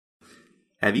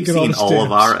Have you seen all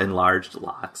of our enlarged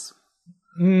locks?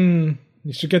 You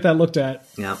should get that looked at.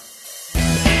 Yep.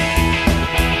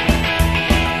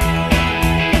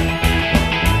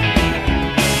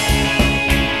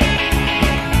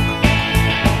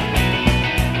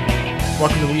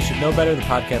 Welcome to We Should Know Better, the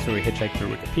podcast where we hitchhike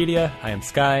through Wikipedia. I am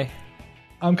Sky.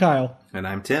 I'm Kyle. And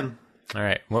I'm Tim. All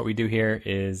right, what we do here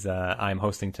is I'm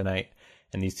hosting tonight,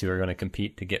 and these two are going to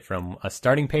compete to get from a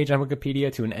starting page on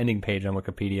Wikipedia to an ending page on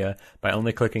Wikipedia by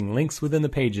only clicking links within the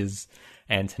pages.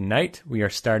 And tonight we are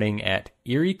starting at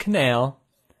Erie Canal.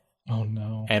 Oh,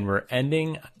 no. And we're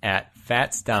ending at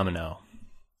Fats Domino.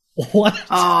 What?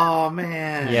 Oh,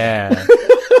 man. Yeah.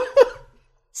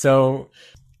 So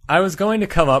I was going to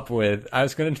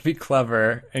be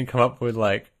clever and come up with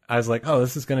I was like, oh,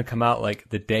 this is going to come out like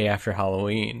the day after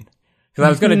Halloween. Because I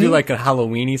was going to do like a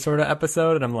Halloween-y sort of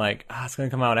episode, and I'm like, it's going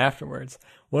to come out afterwards.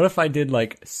 What if I did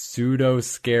like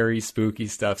pseudo-scary, spooky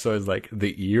stuff? So it was like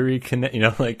the Erie Canal,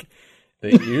 the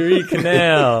Erie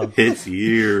Canal. It's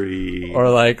eerie. Or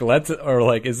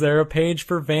is there a page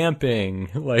for vamping?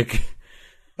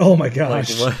 Oh my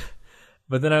gosh. What?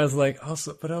 But then I was like,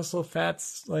 also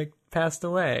Fats passed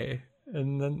away,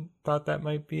 and then thought that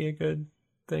might be a good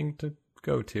thing to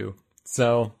go to.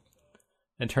 So,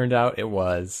 and turned out it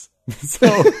was. So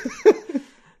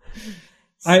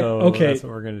that's what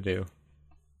we're gonna do.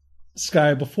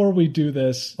 Sky, before we do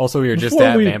this, also we were just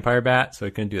at Vampire Bat, so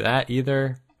we couldn't do that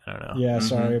either. I don't know. Yeah,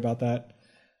 sorry about that.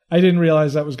 I didn't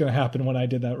realize that was going to happen when I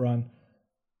did that run.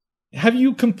 Have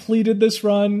you completed this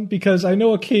run? Because I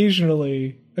know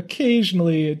occasionally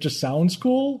it just sounds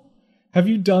cool. Have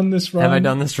you done this run? Have I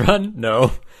done this run?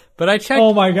 No. But I checked.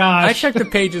 Oh my gosh. I checked the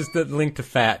pages that link to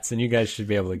Fats, and you guys should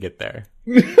be able to get there.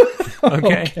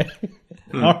 Okay.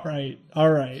 All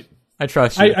right. I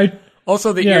trust you.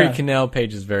 Also, the Erie Canal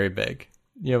page is very big.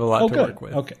 You have a lot to work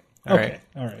with. Okay. All right.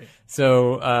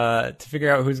 So, to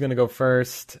figure out who's going to go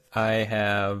first, I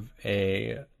have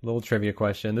a little trivia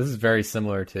question. This is very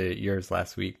similar to yours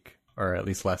last week, or at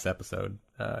least last episode,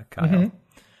 Kyle.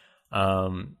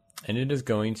 And it is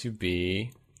going to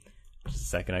be, just a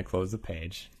second, I close the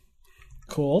page.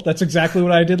 Cool. That's exactly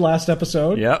what I did last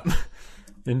episode. Yep.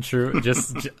 And true.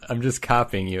 I'm just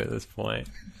copying you at this point.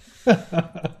 But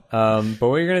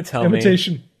what you're going to tell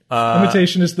Imitation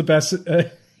is the best.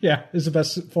 Yeah, is the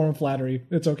best form of flattery.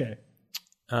 It's okay.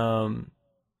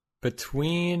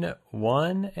 Between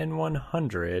 1 and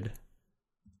 100,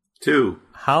 2.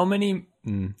 How many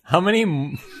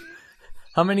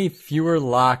fewer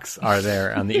locks are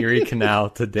there on the Erie Canal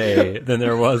today than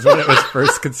there was when it was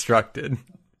first constructed?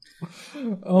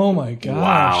 Oh my gosh!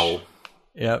 Wow.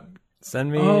 Yep.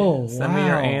 Send me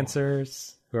your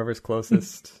answers. Whoever's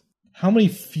closest. How many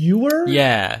fewer?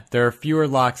 Yeah, there are fewer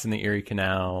locks in the Erie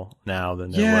Canal now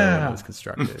than there were when it was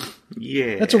constructed.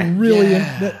 Yeah. That's a really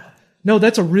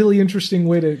that's a really interesting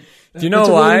way to. Do you know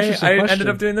why I ended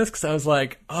up doing this? Because I was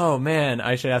like, oh man,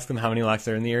 I should ask them how many locks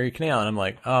are in the Erie Canal, and I'm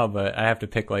like, oh, but I have to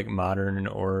pick modern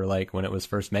or when it was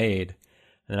first made.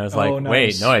 And I was like,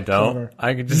 wait, no, I don't. Clever.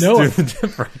 I can just do the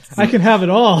difference. I can have it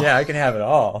all. Yeah, I can have it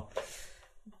all.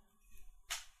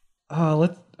 All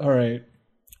right.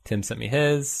 Tim sent me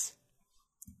his.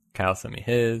 Kyle sent me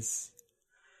his.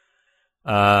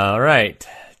 All right.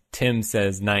 Tim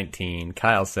says 19.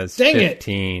 Kyle says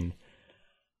 15.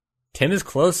 Tim is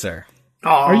closer. Oh,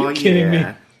 are you kidding me?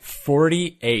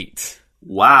 48.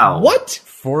 Wow. What?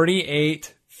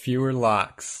 48 fewer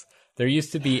locks. There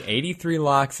used to be 83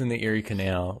 locks in the Erie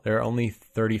Canal. There are only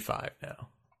 35 now.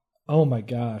 Oh my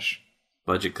gosh.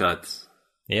 Budget cuts.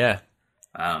 Yeah.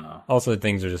 I don't know. Also,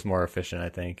 things are just more efficient, I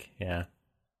think. Yeah.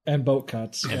 And boat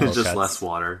cuts. It's just less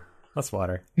water. Less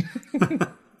water.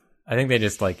 I think they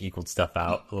just equaled stuff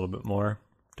out a little bit more.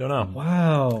 Don't know.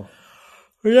 Wow.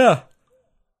 But yeah.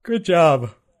 Good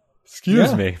job.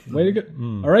 Excuse me. Way to go.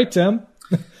 All right, Tim.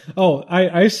 Oh,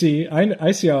 I see.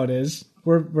 I see how it is.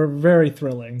 We're very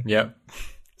thrilling. Yep.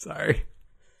 Sorry.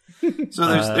 So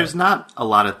there's not a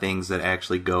lot of things that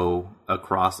actually go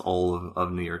across all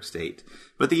of New York State,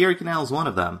 but the Erie Canal is one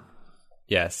of them.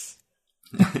 Yes.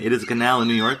 It is a canal in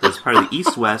New York that's part of the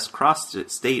east-west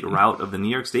cross-state route of the New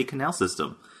York State Canal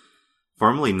System,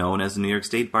 formerly known as the New York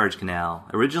State Barge Canal.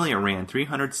 Originally, it ran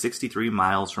 363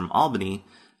 miles from Albany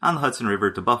on the Hudson River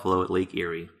to Buffalo at Lake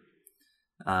Erie.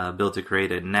 Built to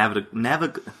create a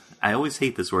I always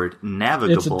hate this word,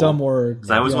 navigable. It's a dumb word.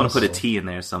 Because I always want to put a T in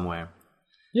there somewhere.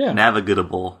 Yeah.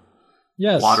 Navigable.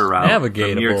 Yes. Water route from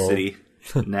New York Navigatable. City.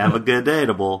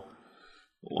 Navigatable.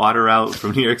 Water route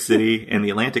from New York City and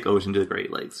the Atlantic Ocean to the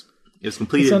Great Lakes. It was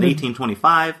completed in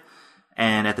 1825,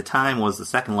 and at the time was the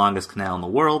second longest canal in the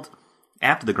world,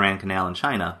 after the Grand Canal in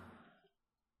China.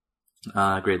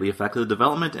 greatly affected the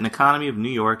development and economy of New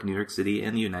York, New York City,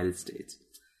 and the United States.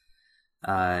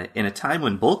 In a time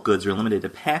when bulk goods were limited to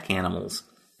pack animals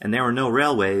and there were no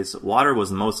railways, water was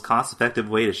the most cost-effective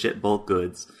way to ship bulk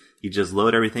goods. You just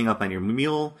load everything up on your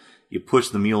mule, you push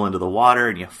the mule into the water,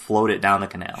 and you float it down the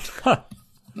canal.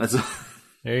 That's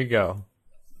There you go.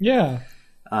 Yeah.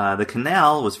 The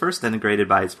canal was first denigrated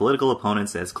by its political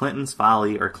opponents as Clinton's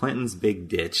Folly or Clinton's Big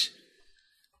Ditch.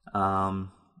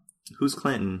 Who's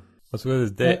Clinton? What's with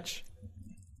his ditch?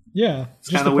 Yeah. It's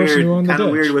kind of weird. Kind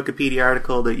of weird Wikipedia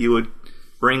article that you would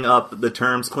bring up the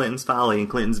terms Clinton's Folly and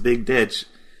Clinton's Big Ditch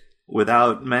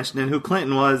without mentioning who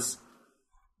Clinton was.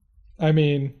 I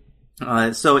mean,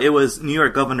 so it was New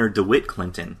York Governor DeWitt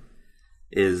Clinton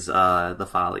is the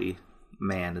Folly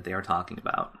man that they are talking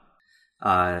about.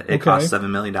 It cost $7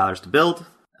 million to build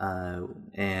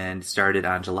and started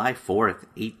on July 4th,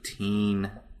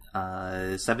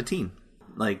 1817.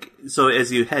 So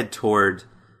as you head toward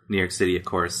New York City, of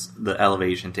course, the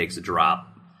elevation takes a drop.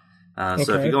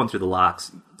 So if you're going through the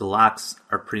locks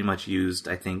are pretty much used,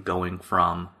 I think, going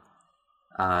from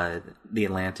the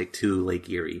Atlantic to Lake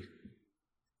Erie.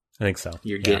 I think so.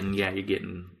 You're getting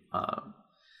risen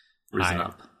High.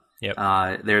 up.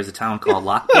 Yep. There's a town called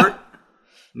Lockport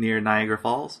near Niagara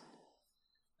Falls,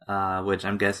 which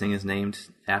I'm guessing is named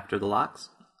after the locks.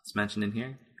 It's mentioned in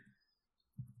here.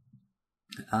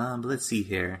 But let's see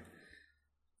here.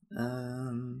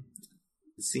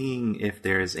 Seeing if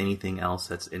there's anything else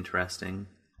that's interesting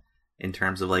in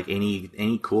terms of like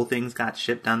any cool things got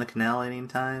shipped on the canal at any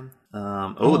time.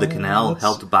 The canal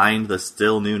helped bind the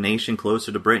still new nation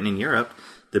closer to Britain and Europe.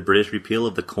 The British repeal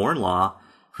of the Corn Law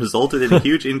resulted in a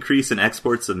huge increase in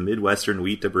exports of Midwestern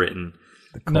wheat to Britain.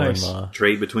 The Corn Law.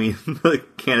 Trade between the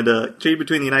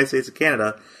United States and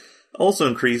Canada also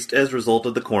increased as a result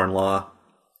of the Corn Law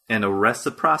and a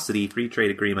reciprocity free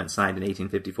trade agreement signed in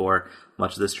 1854.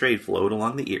 Much of this trade flowed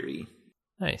along the Erie.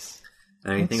 Nice.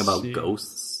 Anything about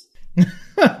ghosts?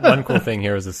 One cool thing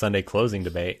here was the Sunday closing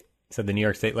debate. Said the New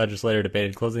York State Legislature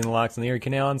debated closing the locks in the Erie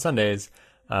Canal on Sundays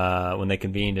when they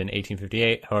convened in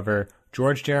 1858. However,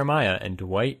 George Jeremiah and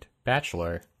Dwight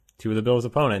Batchelor, two of the bill's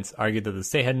opponents, argued that the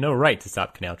state had no right to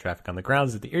stop canal traffic on the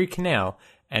grounds that the Erie Canal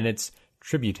and its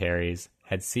tributaries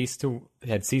had ceased to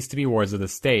be wards of the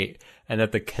state, and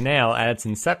that the canal at its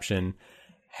inception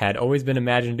had always been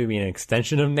imagined to be an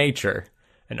extension of nature,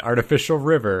 an artificial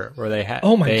river where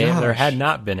there had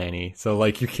not been any. So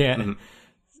like you can't. Mm-hmm.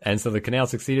 And so the canal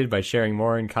succeeded by sharing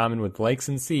more in common with lakes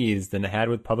and seas than it had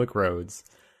with public roads.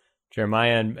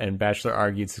 Jeremiah and Batchelor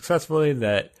argued successfully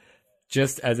that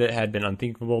just as it had been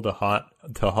unthinkable to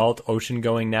halt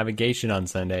ocean-going navigation on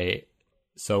Sunday,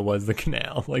 so was the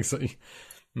canal. That's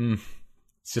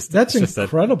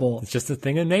incredible. It's just a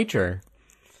thing of nature.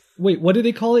 Wait, what did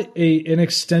they call it? An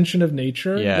extension of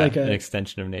nature? Yeah, an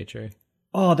extension of nature.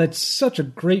 Oh, that's such a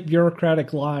great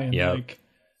bureaucratic line. Yep.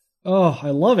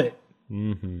 I love it.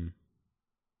 Mm-hmm.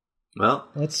 Well,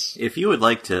 if you would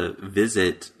like to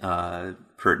visit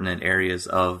pertinent areas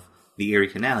of the Erie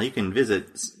Canal, you can visit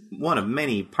one of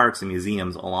many parks and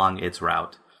museums along its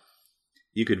route.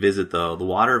 You could visit the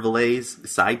Water Valleys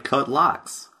side-cut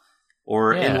locks,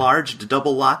 or enlarged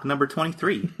double lock number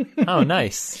 23. Oh,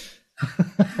 nice.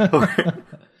 Or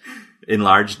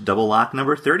enlarged double lock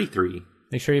number 33.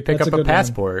 Make sure you pick up a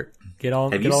passport. Get all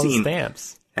the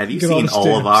stamps. Have you seen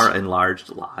all of our enlarged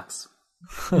locks?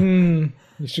 You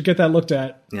should get that looked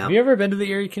at. Yep. Have you ever been to the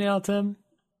Erie Canal, Tim?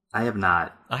 I have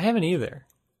not. I haven't either.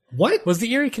 What? Was the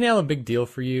Erie Canal a big deal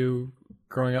for you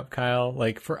growing up, Kyle?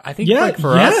 For us,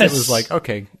 it was like,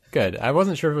 okay, good. I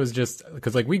wasn't sure if it was just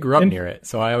because we grew up near it,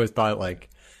 so I always thought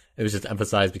it was just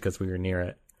emphasized because we were near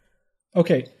it.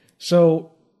 Okay,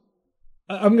 so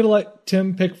I'm going to let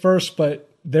Tim pick first, but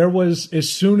there was,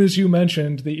 as soon as you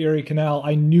mentioned the Erie Canal,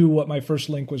 I knew what my first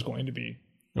link was going to be.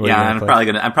 I'm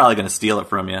probably gonna steal it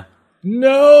from you.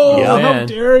 No, how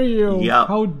dare you? Yep.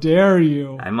 How dare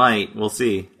you? I might. We'll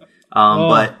see.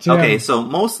 Okay, so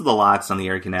most of the locks on the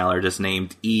Erie Canal are just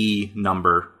named E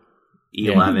number,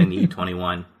 E11,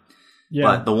 E21. Yeah.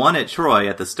 But the one at Troy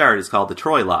at the start is called the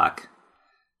Troy Lock,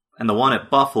 and the one at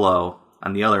Buffalo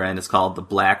on the other end is called the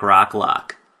Black Rock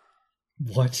Lock.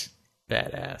 What?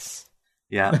 Badass.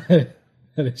 Yeah. That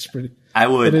is pretty. I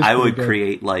would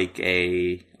create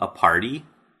a party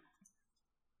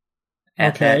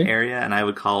at that area, and I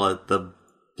would call it the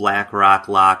Black Rock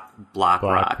Lock Block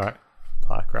Rock.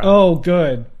 Block Rock. Oh,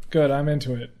 good. I'm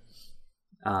into it.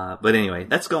 But anyway,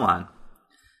 let's go on.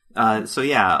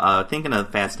 Thinking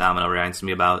of Fats Domino reminds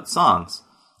me about songs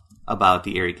about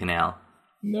the Erie Canal.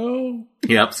 No.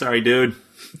 Yep, sorry, dude.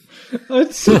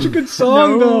 That's such a good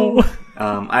song, though.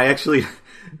 I actually...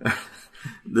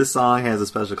 This song has a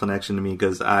special connection to me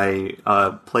because I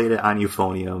played it on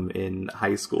euphonium in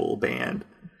high school band.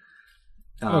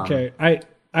 Okay, I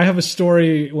have a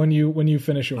story when you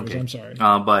finish yours. Okay. I'm sorry.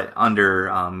 But under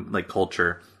like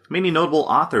culture, many notable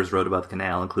authors wrote about the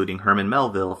canal, including Herman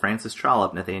Melville, Francis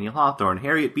Trollope, Nathaniel Hawthorne,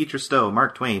 Harriet Beecher Stowe,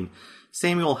 Mark Twain,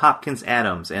 Samuel Hopkins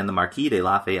Adams, and the Marquis de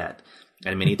Lafayette.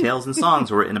 And many tales and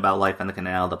songs were written about life on the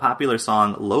canal. The popular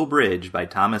song Low Bridge by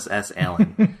Thomas S.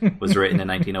 Allen was written in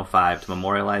 1905 to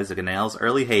memorialize the canal's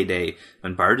early heyday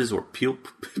when barges were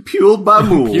pulled by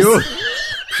mules.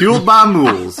 Pulled by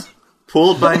mules.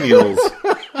 Pulled by mules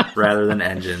rather than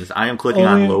engines. I am clicking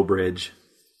on Low Bridge.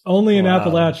 Only in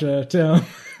Appalachia, Tim.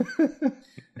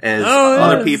 As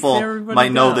other people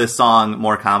might know this song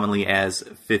more commonly as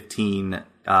 15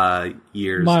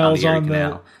 years Miles on on the Erie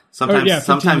Canal. the- Sometimes,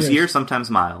 sometimes years. years, sometimes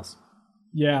miles.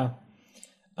 Yeah.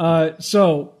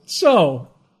 So,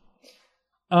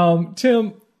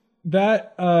 Tim,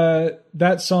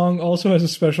 that song also has a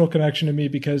special connection to me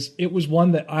because it was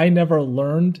one that I never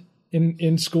learned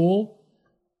in school.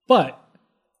 But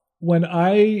when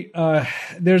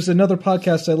there's another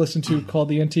podcast I listen to called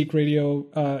the Antique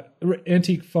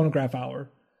Phonograph Hour.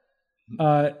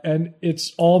 And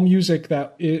it's all music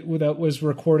that was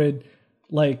recorded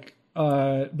like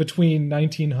between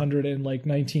 1900 and like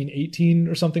 1918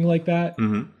 or something like that,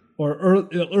 or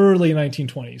early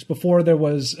 1920s, before there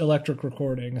was electric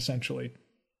recording, essentially.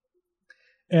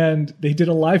 And they did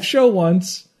a live show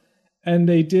once, and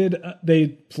they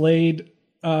played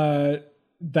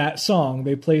that song.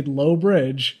 They played Low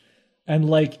Bridge, and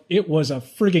like it was a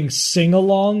frigging sing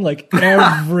along. Like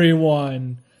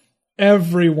everyone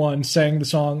sang the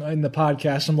song in the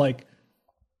podcast. I'm like,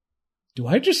 do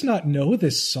I just not know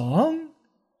this song?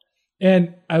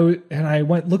 And I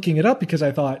went looking it up because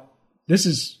I thought, this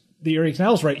is the Erie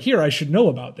Canal's right here. I should know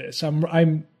about this.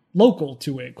 I'm local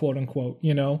to it, quote unquote,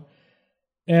 you know?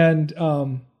 And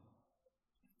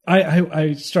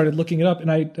I started looking it up, and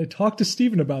I talked to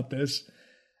Stephen about this.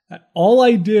 All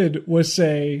I did was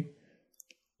say,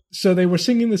 so they were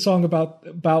singing the song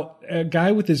about a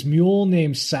guy with his mule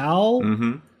named Sal.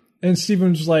 Mm-hmm. And Stephen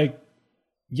was like,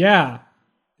 yeah,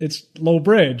 it's Low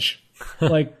Bridge.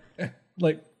 like, I'm do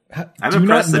you not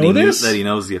impressed know this? that he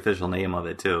knows the official name of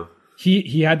it too.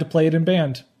 He had to play it in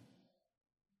band.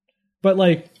 But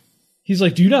like, he's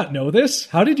like, do you not know this?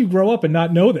 How did you grow up and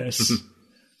not know this?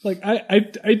 Like,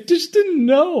 I just didn't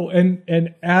know.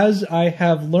 And as I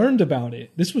have learned about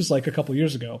it, this was like a couple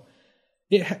years ago,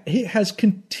 it has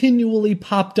continually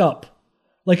popped up.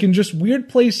 Like in just weird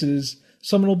places,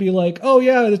 someone will be like, oh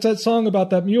yeah, it's that song about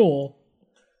that mule.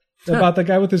 About the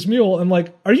guy with his mule. I'm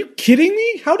like, are you kidding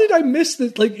me? How did I miss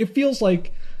this? Like, it feels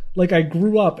like I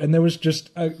grew up and there was just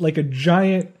like a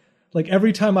giant, like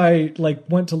every time I like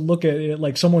went to look at it,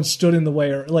 like someone stood in the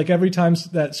way, or like every time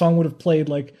that song would have played,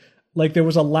 like there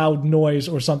was a loud noise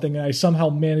or something, and I somehow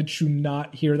managed to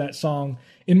not hear that song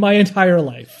in my entire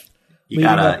life. You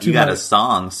got a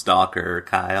song stalker,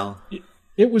 Kyle.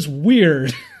 It was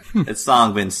weird. That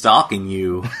song been stalking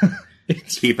you,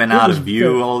 keeping out of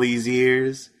view all these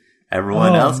years.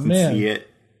 Everyone else can see it,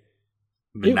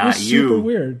 but not was you. Super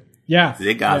weird. Yeah,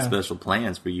 they got special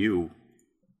plans for you.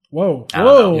 Whoa! I don't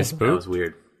know. You spooked? That was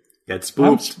weird. Got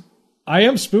spooked. I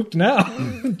am spooked now.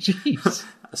 Jeez.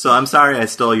 So I'm sorry I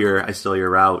stole your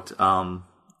route. Do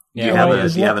you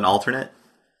have an alternate?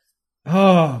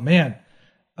 Oh man.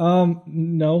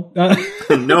 No.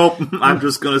 Nope. I'm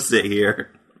just gonna sit here.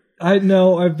 I'm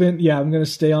gonna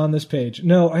stay on this page.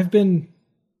 No, I've been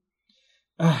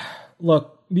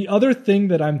look, the other thing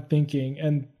that I'm thinking,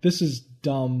 and this is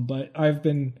dumb, but I've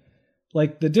been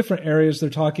like the different areas they're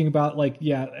talking about, like,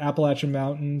 yeah, Appalachian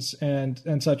Mountains and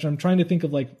such. I'm trying to think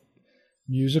of like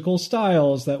musical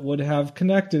styles that would have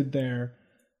connected there.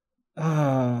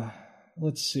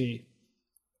 Let's see.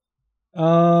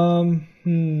 For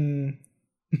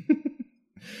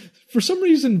some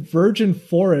reason, Virgin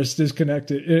Forest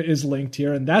is linked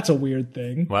here, and that's a weird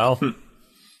thing. Well, you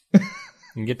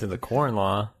can get to the corn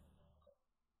law.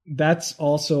 That's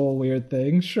also a weird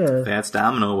thing, sure. Fats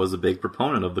Domino was a big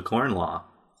proponent of the Corn Law.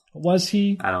 Was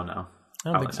he? I don't know.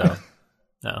 I don't think so.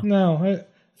 No. No, I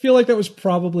feel like that was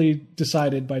probably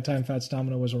decided by the time Fats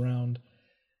Domino was around.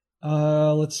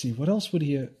 Let's see. What else would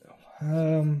he...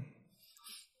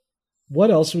 what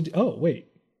else would... Oh, wait.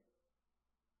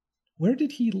 Where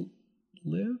did he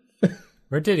live?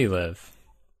 Where did he live?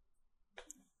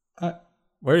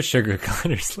 Where does Sugar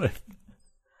Gliders live?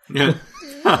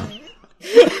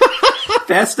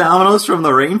 Fats Domino's from the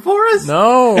rainforest?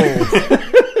 No.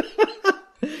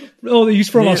 Oh, he's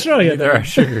from Australia. There are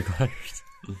Sugar Gliders.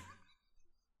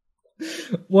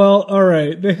 Well, all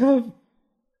right. They have...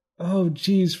 Oh,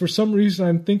 geez. For some reason,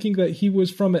 I'm thinking that he was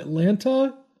from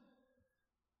Atlanta.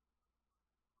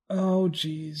 Oh,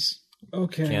 geez.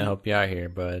 Okay. Can't help you out here,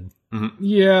 bud.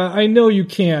 Yeah, I know you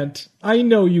can't.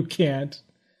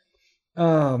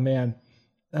 Oh, man.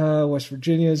 West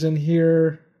Virginia's in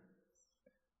here.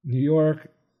 New York.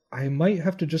 I might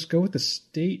have to just go with the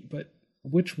state, but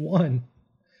which one?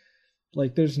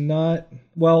 Like, there's not...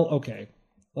 Well, okay.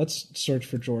 Let's search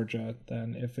for Georgia,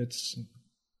 then, if it's...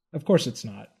 Of course it's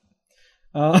not.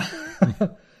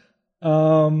 Other...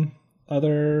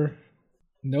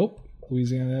 Nope.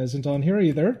 Louisiana isn't on here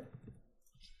either.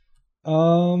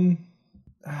 Oh,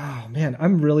 man,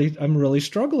 I'm really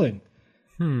struggling.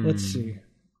 Let's see.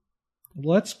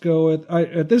 Let's go with...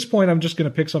 at this point, I'm just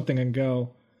going to pick something and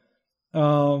go.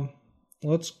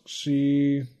 Let's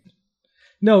see...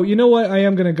 No, you know what? I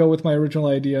am going to go with my original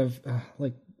idea of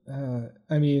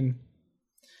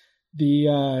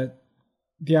the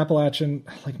Appalachian.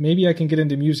 Like, maybe I can get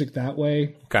into music that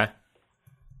way. Okay.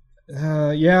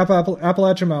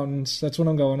 Appalachian Mountains. That's what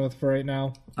I'm going with for right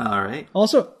now. All right.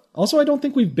 Also, I don't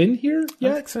think we've been here I don't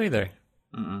yet. think so either.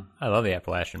 I love the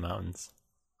Appalachian Mountains.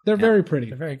 They're very pretty.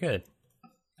 They're very good.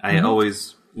 I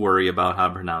always worry about how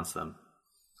to pronounce them.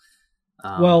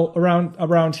 Well,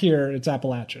 around here, it's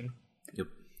Appalachian. Yep.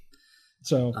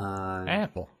 So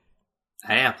Apple.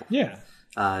 yeah.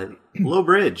 Low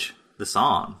Bridge, the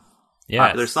song. Yes.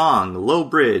 Popular song, Low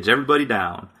Bridge, Everybody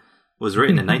Down, was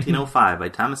written in 1905 by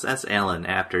Thomas S. Allen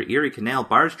after Erie Canal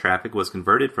barge traffic was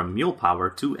converted from mule power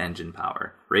to engine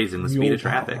power, raising the speed of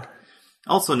traffic.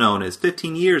 Also known as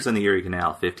 15 Years on the Erie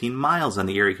Canal, 15 Miles on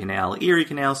the Erie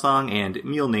Canal Song, and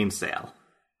Mule Named Sal.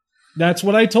 That's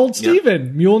what I told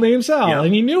Steven. Mule named Sal,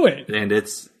 and he knew it. And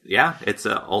it's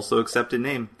a also accepted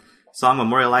name. Song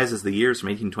memorializes the years from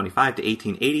 1825 to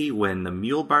 1880 when the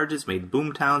mule barges made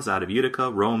boom towns out of Utica,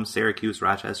 Rome, Syracuse,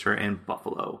 Rochester, and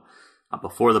Buffalo,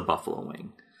 before the Buffalo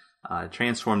Wing.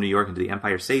 Transformed New York into the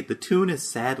Empire State. The tune is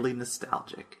sadly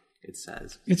nostalgic, it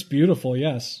says. It's beautiful,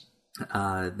 yes.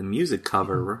 The music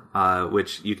cover,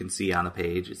 which you can see on the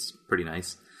page, it's pretty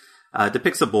nice,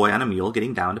 depicts a boy on a mule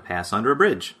getting down to pass under a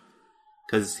bridge.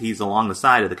 Because he's along the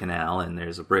side of the canal, and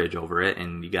there's a bridge over it,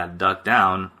 and you got to duck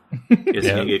down. You're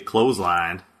going to get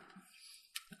clotheslined.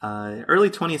 Early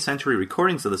 20th century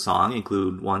recordings of the song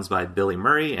include ones by Billy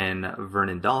Murray and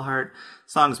Vernon Dalhart.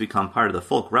 Songs become part of the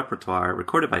folk repertoire,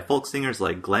 recorded by folk singers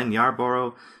like Glenn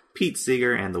Yarborough, Pete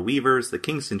Seeger and the Weavers, the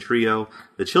Kingston Trio,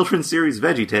 the children's series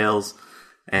VeggieTales,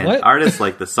 and artists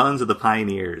like the Sons of the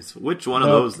Pioneers. Which one of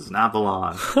those does not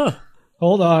belong?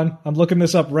 Hold on. I'm looking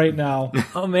this up right now.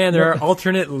 Oh, man, there are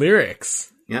alternate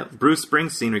lyrics. Yep. Bruce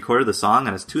Springsteen recorded the song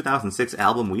on his 2006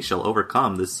 album We Shall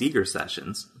Overcome, The Seeger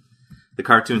Sessions. The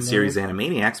cartoon series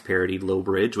Animaniacs parodied Low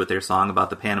Bridge with their song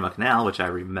about the Panama Canal, which I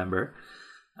remember.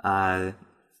 So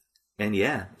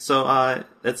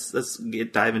let's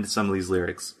dive into some of these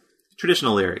lyrics.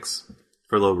 Traditional lyrics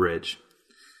for Low Bridge.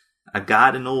 I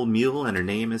got an old mule and her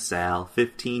name is Sal.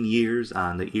 15 years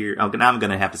on the Erie... Oh, now I'm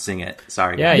going to have to sing it.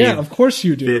 Sorry. Yeah, of course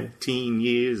you do. 15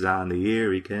 years on the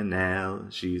Erie Canal.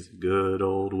 She's a good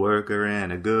old worker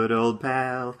and a good old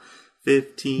pal.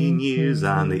 15 years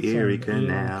on the Erie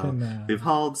Canal. We've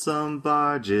hauled some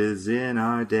barges in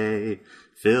our day,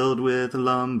 filled with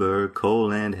lumber,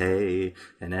 coal, and hay.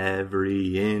 And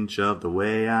every inch of the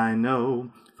way I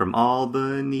know, from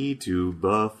Albany to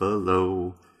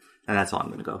Buffalo. And that's all I'm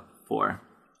going to go for.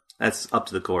 That's up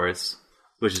to the chorus,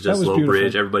 which is just Low beautiful.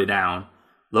 Bridge, everybody down.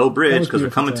 Low Bridge, because we're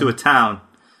coming to a town.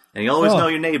 And you'll always know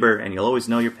your neighbor, and you'll always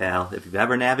know your pal, if you've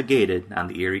ever navigated on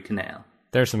the Erie Canal.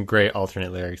 There's some great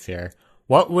alternate lyrics here.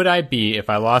 What would I be if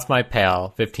I lost my pal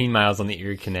 15 miles on the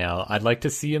Erie Canal? I'd like to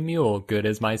see a mule good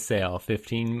as my sail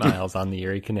 15 miles on the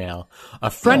Erie Canal.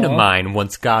 A friend of mine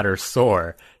once got her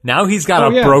sore. Now he's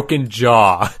got a broken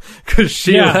jaw because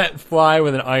she let fly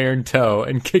with an iron toe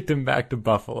and kicked him back to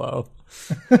Buffalo.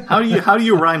 How do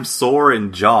you rhyme sore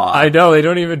and jaw? I know, they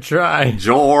don't even try.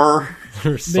 Jor.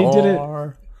 They did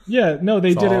it. Yeah, no,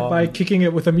 they did it by kicking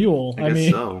it with a mule. I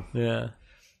mean, so. Yeah.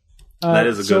 That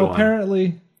is a good one.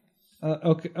 Apparently,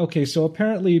 so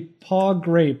apparently Paw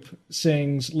Grape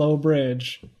sings Low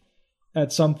Bridge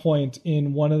at some point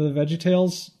in one of the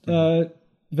VeggieTales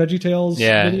videos.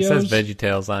 It says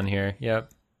VeggieTales on here.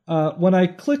 Yep. When I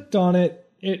clicked on it,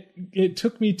 it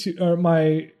took me to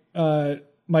my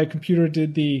computer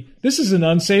did this is an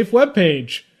unsafe web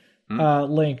page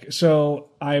link, so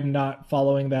I'm not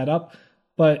following that up,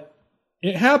 but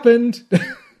it happened.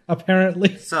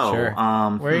 Apparently. So, sure.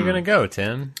 Where are you going to go,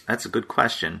 Tim? That's a good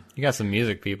question. You got some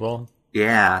music people.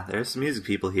 Yeah, there's some music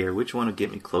people here. Which one would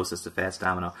get me closest to Fats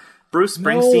Domino? Bruce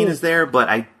Springsteen is there, but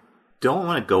I don't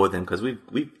want to go with him because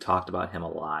we've talked about him a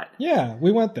lot. Yeah,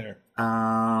 we went there.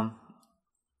 I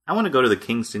want to go to the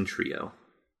Kingston Trio.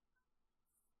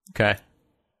 Okay.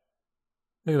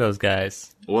 Look at those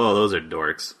guys. Whoa, those are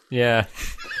dorks. Yeah.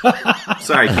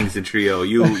 Sorry, Kingston Trio.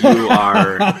 You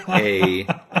are a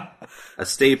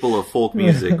staple of folk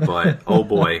music, but oh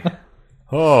boy.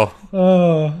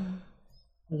 Oh.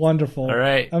 Wonderful. All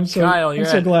right. I'm so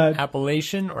glad. glad.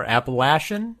 Appalachian or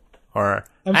Appalachian or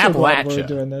I'm so glad we're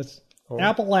doing this.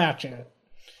 Appalachia.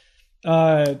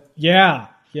 Yeah.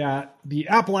 The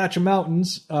Appalachian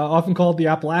Mountains, often called the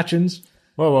Appalachians.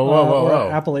 Whoa.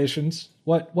 Or Appalachians.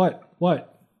 What?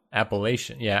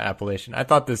 Appalachian. Yeah, Appalachian. I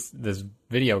thought this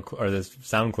video or this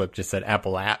sound clip just said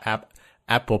Appalachian,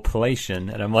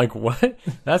 and I'm like, what?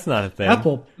 That's not a thing.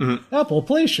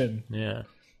 Appalachian. Yeah.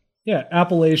 Yeah,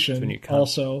 Appalachian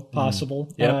also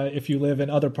possible if you live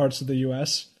in other parts of the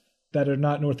U.S. that are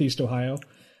not Northeast Ohio.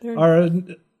 Are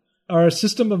a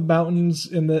system of mountains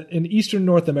in eastern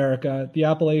North America. The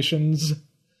Appalachians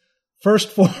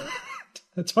first formed.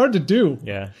 It's hard to do.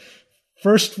 Yeah.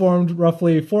 First formed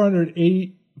roughly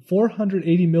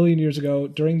 480 million years ago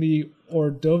during the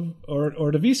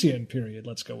Ordovician period.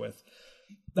 Let's go with.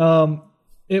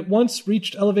 It once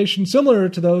reached elevation similar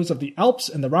to those of the Alps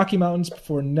and the Rocky Mountains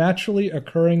before naturally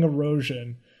occurring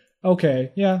erosion.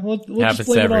 Okay, yeah, we'll just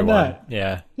blame it on that.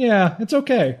 Yeah, it's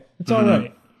okay. It's all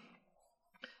right.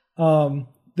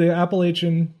 The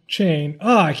Appalachian chain.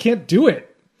 I can't do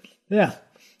it. Yeah,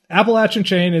 Appalachian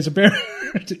chain is a barrier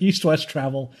to east-west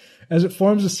travel as it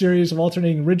forms a series of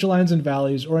alternating ridgelines and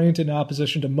valleys oriented in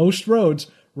opposition to most roads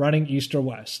running east or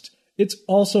west. It's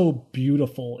also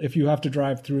beautiful if you have to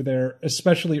drive through there,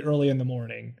 especially early in the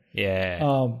morning.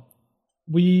 Yeah.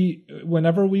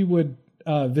 Whenever we would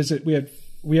visit, we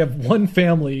have one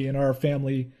family in our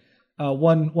family,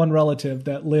 one relative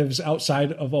that lives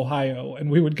outside of Ohio, and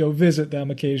we would go visit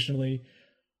them occasionally.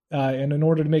 And in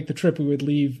order to make the trip, we would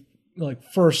leave like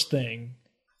first thing,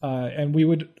 and we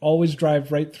would always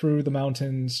drive right through the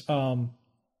mountains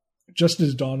just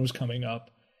as dawn was coming up.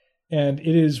 And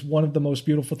it is one of the most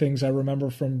beautiful things I remember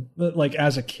from like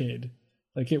as a kid.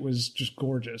 Like it was just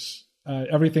gorgeous.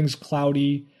 Everything's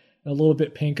cloudy, a little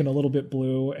bit pink and a little bit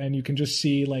blue, and you can just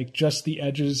see like just the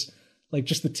edges, like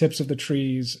just the tips of the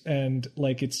trees, and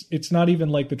like it's not even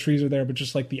like the trees are there, but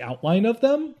just like the outline of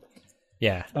them.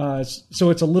 Yeah. So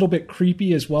it's a little bit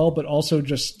creepy as well, but also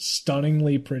just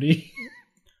stunningly pretty.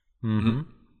 Mm-hmm.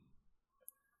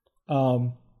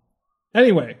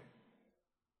 Anyway.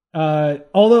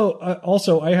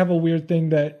 Also I have a weird thing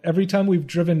that anytime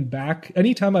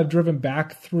I've driven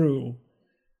back through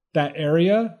that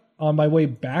area on my way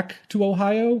back to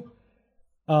Ohio,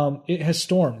 it has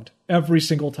stormed every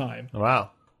single time.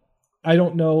 Wow. I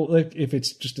don't know like if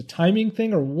it's just a timing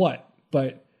thing or what,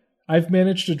 but I've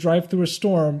managed to drive through a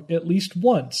storm at least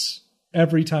once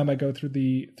every time I go through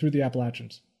the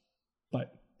Appalachians.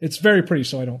 But it's very pretty,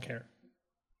 so I don't care.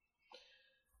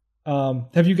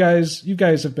 Have you guys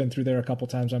have been through there a couple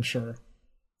times, I'm sure.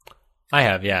 I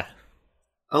have, yeah.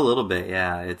 A little bit,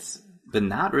 yeah. But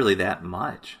not really that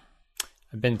much.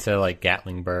 I've been to like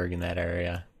Gatlinburg in that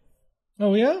area.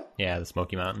 Oh yeah? Yeah, the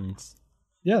Smoky Mountains.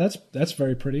 Yeah, that's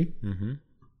very pretty. Mm-hmm.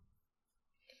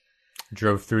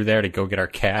 Drove through there to go get our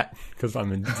cat because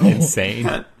I'm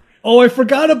insane. Oh, I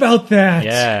forgot about that.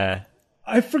 Yeah.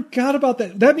 I forgot about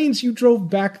that. That means you drove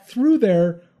back through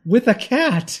there with a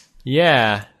cat.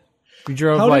 Yeah. We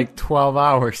drove 12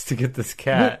 hours to get this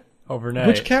cat overnight.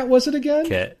 Which cat was it again?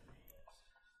 Kit.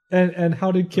 And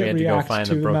how did Kit react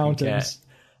to the mountains? Cat.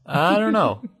 I don't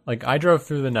know. Like I drove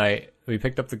through the night. We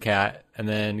picked up the cat, and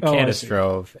then Candace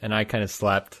drove, and I kind of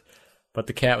slept. But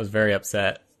the cat was very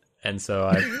upset, and so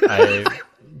I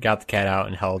got the cat out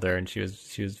and held her, and she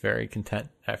was very content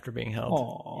after being held.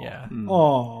 Aww. Yeah.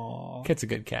 Aww. Kit's a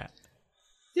good cat.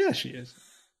 Yeah, she is.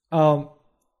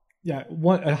 Yeah,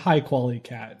 a high quality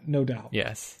cat, no doubt.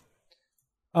 Yes.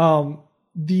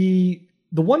 The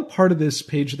one part of this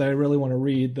page that I really want to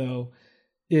read though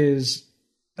is,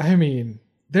 I mean,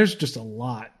 there's just a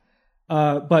lot.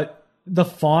 But the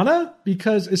fauna,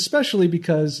 especially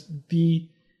because the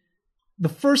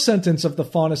first sentence of the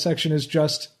fauna section is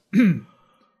just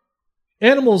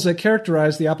animals that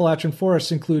characterize the Appalachian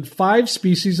forests include 5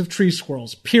 species of tree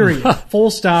squirrels. Period. Full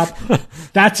stop.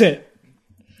 That's it.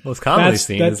 Most commonly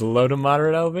seen is low to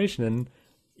moderate elevation and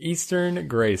eastern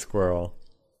gray squirrel.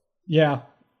 Yeah.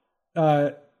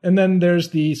 And then there's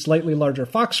the slightly larger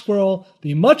fox squirrel,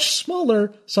 the much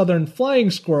smaller southern flying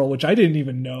squirrel, which I didn't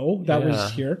even know that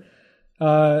was here.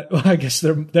 I guess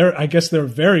they're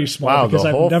very small. Wow, because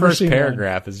the whole first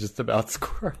paragraph is just about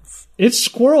squirrels. It's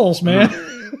squirrels, man.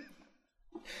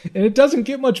 And it doesn't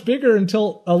get much bigger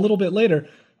until a little bit later.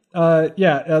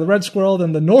 The red squirrel,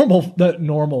 then the normal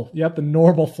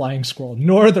flying squirrel,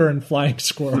 northern flying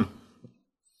squirrel,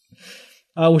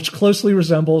 which closely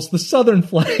resembles the southern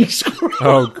flying squirrel.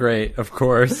 Oh, great! Of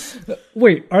course.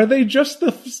 Wait, are they just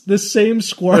the same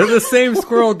squirrel? They're the same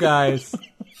squirrel, guys.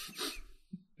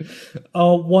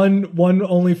 One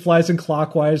only flies in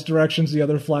clockwise directions, the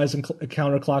other flies in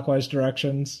counterclockwise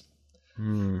directions.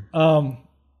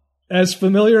 As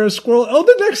familiar as squirrel. Oh,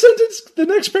 the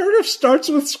next paragraph starts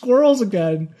with squirrels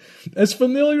again. As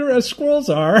familiar as squirrels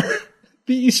are,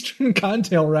 the eastern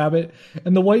cottontail rabbit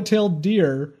and the white-tailed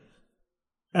deer.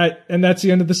 And that's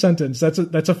the end of the sentence.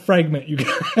 That's a fragment, you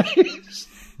guys.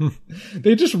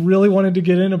 They just really wanted to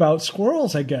get in about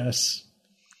squirrels, I guess.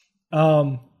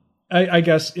 I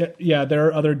guess, yeah, there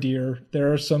are other deer.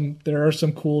 There are some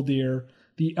cool deer.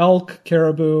 The elk,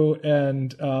 caribou,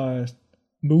 and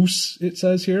moose, it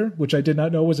says here, which I did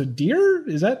not know was a deer.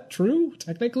 Is that true,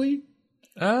 technically?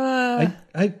 I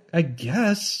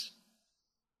guess.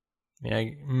 Yeah,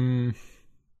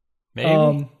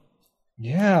 maybe.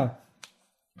 Yeah.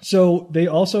 So they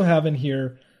also have in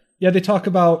here, they talk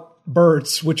about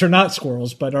birds, which are not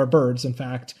squirrels, but are birds, in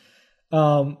fact.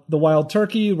 The wild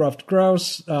turkey, ruffed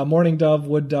grouse, mourning dove,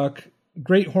 wood duck,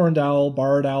 great horned owl,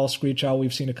 barred owl, screech owl.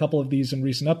 We've seen a couple of these in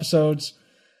recent episodes.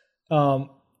 And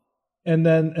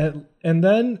then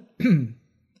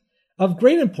of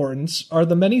great importance are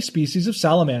the many species of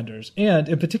salamanders, and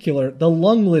in particular, the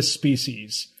lungless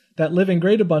species that live in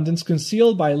great abundance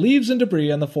concealed by leaves and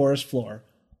debris on the forest floor.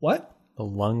 What? The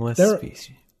lungless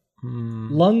species.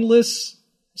 Lungless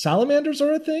salamanders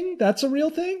are a thing? That's a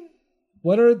real thing?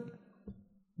 What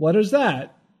is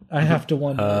that? I have to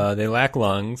wonder. They lack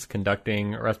lungs,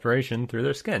 conducting respiration through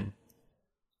their skin.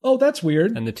 Oh, that's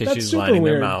weird. And the tissues lining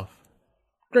their mouth.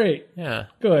 Great. Yeah.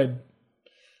 Good.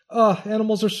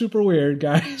 Animals are super weird,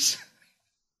 guys.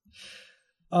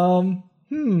 Well,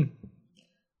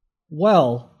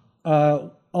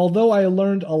 although I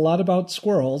learned a lot about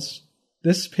squirrels,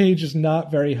 this page is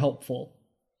not very helpful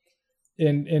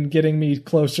in getting me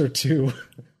closer to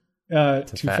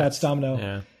Fats Domino.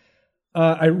 Yeah.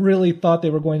 I really thought they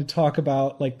were going to talk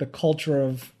about like the culture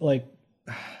of like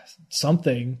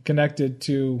something connected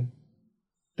to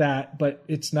that, but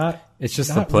it's not. It's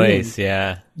just the place, really.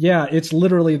 Yeah. Yeah, it's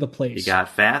literally the place. You got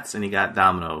Fats and you got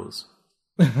Dominoes.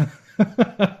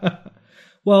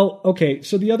 Well, okay,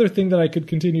 so the other thing that I could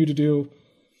continue to do,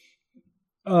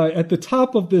 at the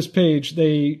top of this page,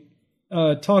 they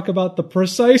talk about the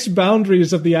precise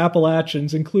boundaries of the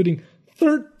Appalachians, including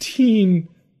 13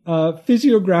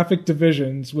 physiographic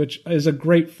divisions, which is a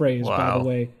great phrase, by the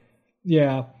way.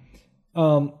 Yeah.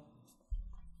 I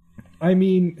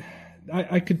mean,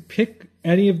 I could pick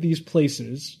any of these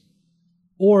places,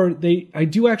 or I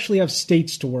do actually have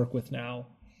states to work with now.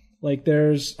 Like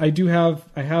there's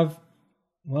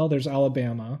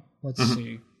Alabama. Let's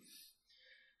see.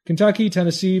 Kentucky,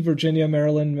 Tennessee, Virginia,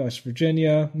 Maryland, West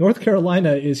Virginia. North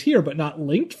Carolina is here, but not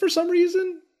linked for some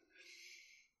reason.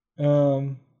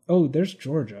 There's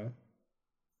Georgia.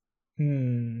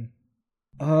 Yeah.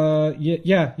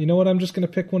 You know what? I'm just going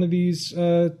to pick one of these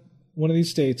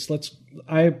states.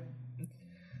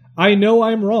 I know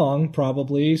I'm wrong,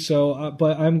 probably. So,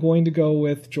 but I'm going to go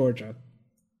with Georgia.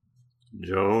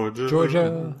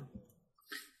 Georgia.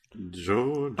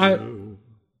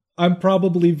 I'm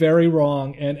probably very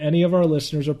wrong, and any of our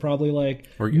listeners are probably like,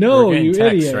 we're "No, you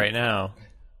text idiot!" Right now,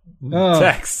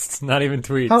 text, not even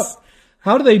tweets.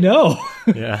 How do they know?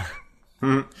 Yeah.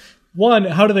 One,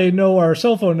 how do they know our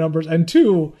cell phone numbers? And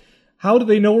two, how do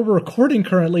they know we're recording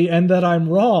currently and that I'm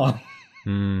wrong?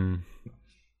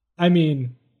 I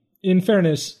mean, in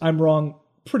fairness, I'm wrong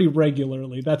pretty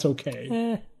regularly. That's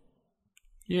okay.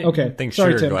 Yeah, okay.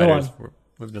 Sorry, Tim. Go on.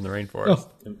 Lived in the rainforest.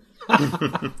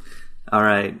 Oh. All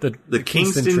right. The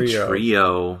Kingston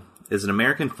Trio is an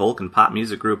American folk and pop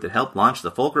music group that helped launch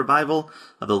the folk revival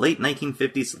of the late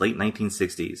 1950s to late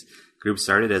 1960s. The group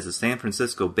started as a San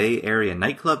Francisco Bay Area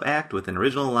nightclub act with an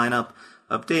original lineup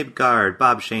of Dave Guard,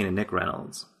 Bob Shane, and Nick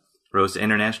Reynolds. Rose to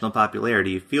international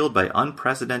popularity, fueled by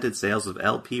unprecedented sales of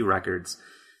LP records,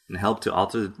 and helped to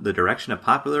alter the direction of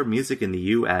popular music in the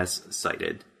U.S.,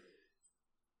 cited.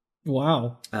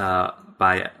 Wow.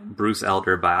 By Bruce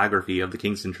Elder, biography of the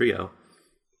Kingston Trio.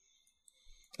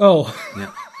 Oh.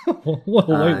 Yeah. Wait,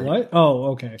 what? Oh,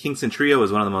 okay. Kingston Trio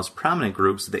was one of the most prominent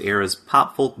groups of the era's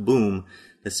pop-folk boom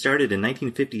that started in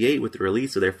 1958 with the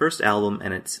release of their first album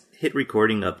and its hit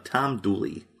recording of Tom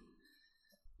Dooley.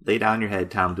 Lay down your head,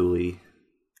 Tom Dooley.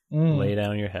 Lay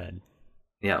down your head.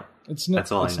 Yeah.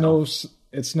 That's all I know.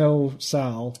 It's no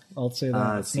Sal. I'll say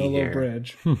that. It's no Low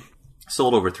Bridge.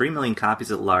 sold over 3 million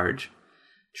copies at large.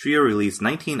 Trio released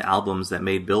 19 albums that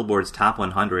made Billboard's Top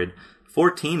 100,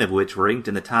 14 of which ranked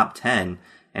in the top 10,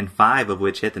 and 5 of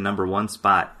which hit the number 1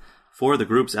 spot. 4 of the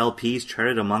group's LPs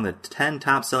charted among the 10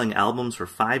 top-selling albums for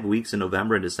 5 weeks in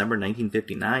November and December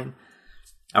 1959,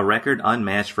 a record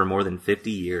unmatched for more than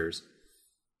 50 years.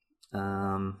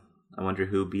 I wonder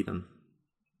who beat them.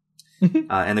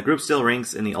 And the group still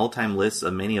ranks in the all-time lists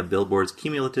of many of Billboard's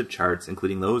cumulative charts,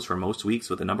 including those for most weeks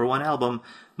with a number 1 album,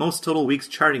 most total weeks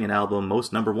charting an album,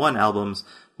 most number 1 albums,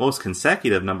 most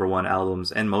consecutive number 1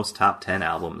 albums, and most top 10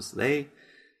 albums. They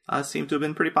seem to have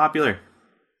been pretty popular.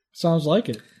 Sounds like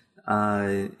it.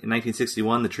 In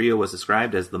 1961, the trio was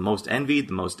described as the most envied,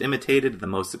 the most imitated, the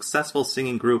most successful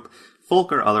singing group,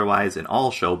 folk or otherwise, in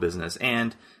all show business,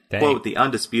 and, quote, the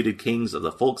undisputed kings of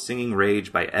the folk singing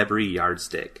rage by every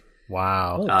yardstick.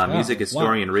 Wow. Music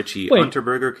historian Richie Wait.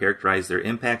 Unterberger characterized their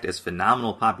impact as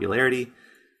phenomenal popularity,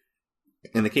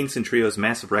 and the Kingston Trio's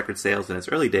massive record sales in its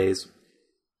early days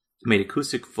made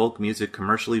acoustic folk music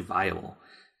commercially viable,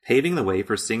 paving the way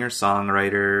for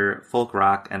singer-songwriter, folk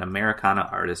rock, and Americana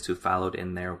artists who followed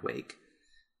in their wake.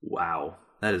 Wow.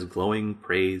 That is glowing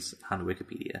praise on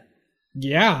Wikipedia.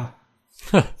 Yeah.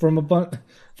 From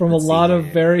a lot of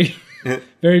very,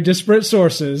 very disparate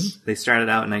sources. They started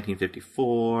out in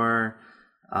 1954.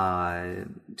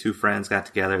 2 friends got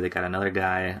together. They got another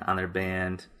guy on their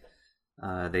band.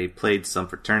 They played some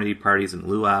fraternity parties and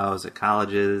luau's at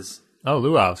colleges. Oh,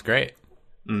 luau's great.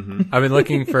 Mm-hmm. I've been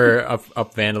looking for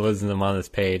up vandalism on this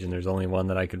page, and there's only one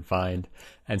that I could find.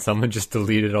 And someone just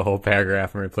deleted a whole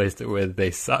paragraph and replaced it with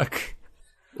 "they suck."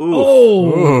 Ooh. Oh,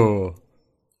 Ooh.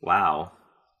 Wow.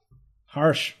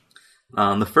 harsh.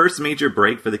 The first major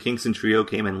break for the Kingston Trio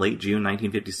came in late June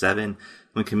 1957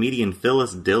 when comedian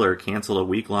Phyllis Diller canceled a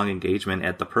week-long engagement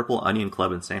at the Purple Onion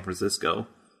Club in San Francisco.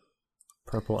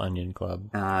 Purple Onion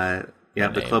Club.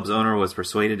 The club's owner was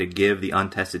persuaded to give the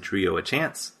untested trio a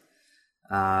chance.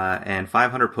 And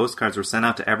 500 postcards were sent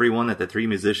out to everyone that the 3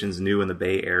 musicians knew in the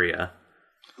Bay Area.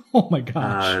 Oh my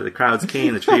gosh. The crowds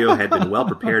came. The trio had been well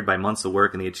prepared by months of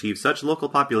work, and they achieved such local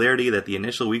popularity that the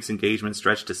initial week's engagement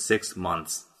stretched to 6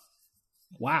 months.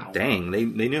 Wow. Dang, they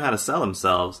knew how to sell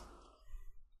themselves.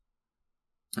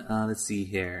 Let's see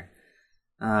here.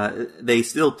 They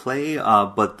still play,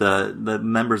 but the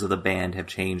members of the band have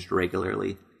changed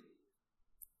regularly.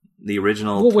 The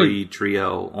original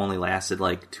trio only lasted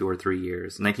like 2 or 3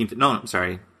 years. 10.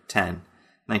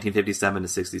 1957 to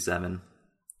 67.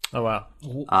 Oh, wow.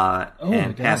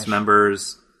 And past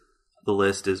members, the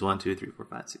list is 1, 2, 3, 4,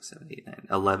 5, 6, 7, 8, 9,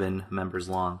 11 members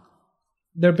long.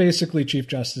 They're basically chief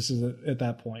justices at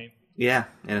that point. Yeah,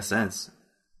 in a sense.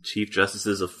 Chief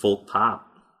justices of folk pop.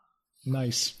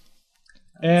 Nice.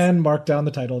 And mark down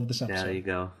the title of this episode. Yeah, there you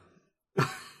go.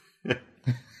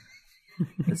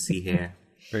 Let's see here.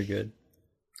 Very good.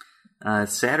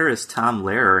 Satirist Tom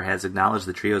Lehrer has acknowledged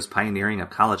the trio's pioneering of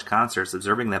college concerts,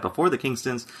 observing that before the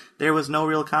Kingstons, there was no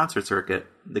real concert circuit.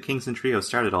 The Kingston Trio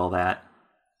started all that.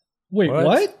 Wait,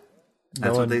 what?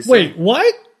 That's what they say. Wait,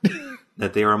 what?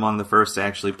 That they were among the first to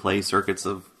actually play circuits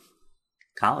of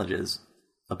colleges,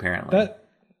 apparently. That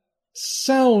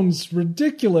sounds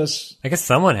ridiculous. I guess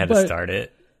someone had to start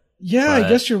it. Yeah, I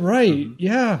guess you're right.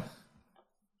 Yeah.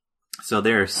 So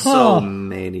there are so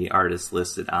many artists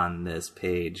listed on this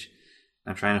page.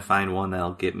 I'm trying to find one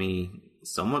that'll get me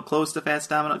somewhat close to Fats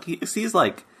Domino. He's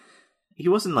like, he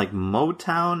wasn't like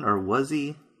Motown, or was he?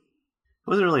 He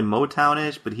wasn't really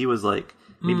Motown-ish, but he was like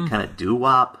maybe kind of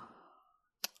doo-wop.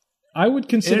 I would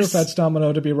consider Fats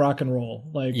Domino to be rock and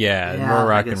roll. Like, yeah, more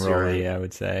rock and roll. Right. I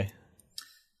would say.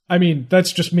 I mean,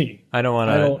 that's just me. I don't want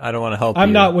to help.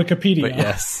 I'm not Wikipedia, but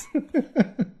yes.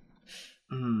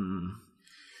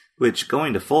 Which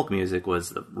going to folk music was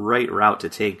the right route to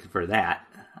take for that.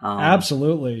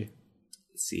 Absolutely.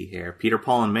 Let's see here. Peter,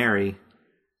 Paul, and Mary.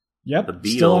 Yep. The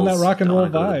Beatles. Still on that rock and roll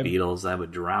vibe. The Beatles, I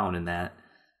would drown in that.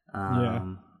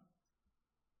 The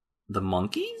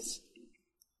Monkees?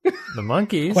 The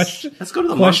Monkees? Let's go to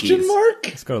the Question Monkees. mark?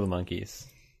 Let's go to the Monkees.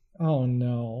 Oh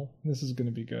no. This is going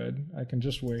to be good. I can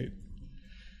just wait.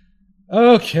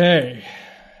 Okay.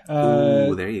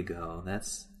 Ooh, there you go.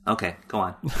 That's okay. Go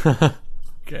on.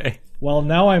 Okay. Well,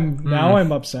 now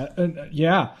I'm upset.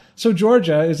 Yeah. So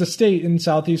Georgia is a state in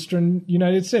southeastern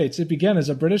United States. It began as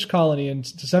a British colony in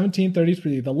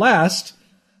 1733, the last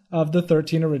of the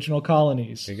 13 original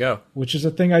colonies. There you go. Which is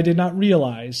a thing I did not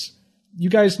realize. You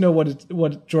guys know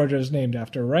what Georgia is named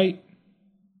after, right?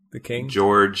 The king?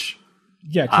 George.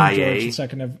 Yeah, King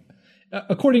George II.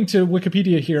 According to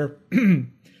Wikipedia here,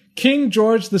 King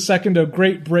George II of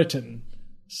Great Britain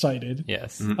cited.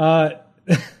 Yes.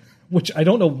 Which I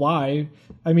don't know why.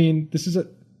 I mean, this is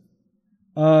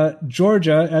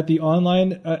Georgia at the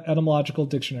online etymological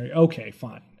dictionary. Okay,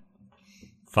 fine.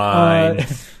 Fine.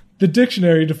 The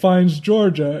dictionary defines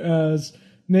Georgia as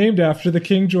named after the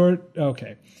King George.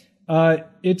 Okay.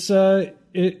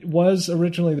 It was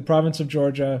originally the province of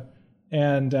Georgia,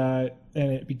 and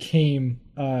it became,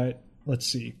 let's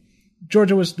see.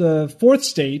 Georgia was the fourth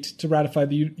state to ratify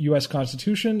the U.S.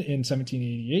 Constitution in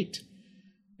 1788.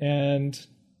 And,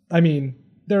 I mean,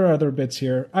 there are other bits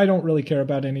here. I don't really care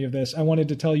about any of this. I wanted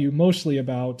to tell you mostly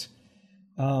about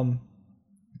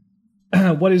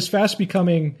what is fast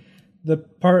becoming the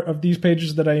part of these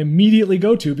pages that I immediately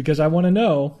go to because I want to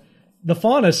know the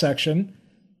fauna section.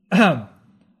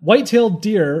 White-tailed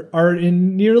deer are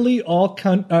in nearly all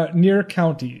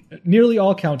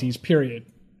counties, period.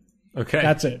 Okay.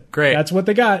 That's it. Great. That's what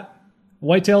they got.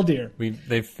 White-tailed deer.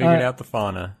 They've figured out the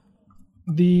fauna.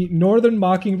 The northern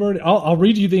mockingbird, I'll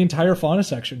read you the entire fauna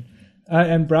section,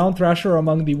 and brown thrasher are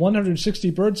among the 160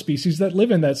 bird species that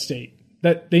live in that state.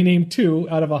 That they named 2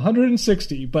 out of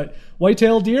 160, but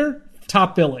white-tailed deer,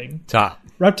 top billing. Top.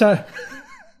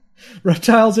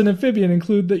 Reptiles and amphibian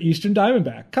include the eastern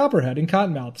diamondback, copperhead, and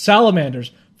cottonmouth,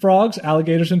 salamanders, frogs,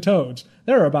 alligators, and toads.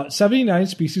 There are about 79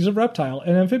 species of reptile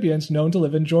and amphibians known to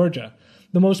live in Georgia.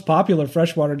 The most popular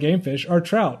freshwater game fish are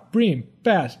trout, bream,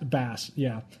 bass,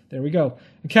 yeah, there we go,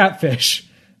 and catfish.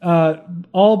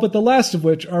 All but the last of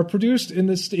which are produced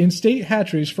in state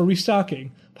hatcheries for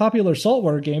restocking. Popular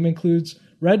saltwater game includes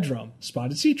red drum,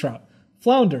 spotted sea trout,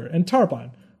 flounder, and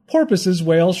tarpon. Porpoises,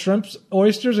 whales, shrimps,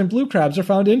 oysters, and blue crabs are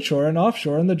found inshore and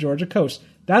offshore on the Georgia coast.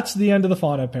 That's the end of the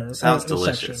fauna Sounds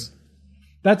delicious. section.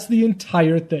 That's the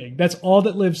entire thing. That's all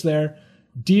that lives there.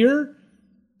 Deer,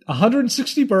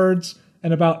 160 birds,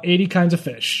 and about 80 kinds of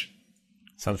fish.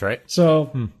 Sounds right.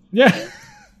 So, yeah.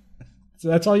 So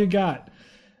that's all you got.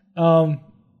 Man,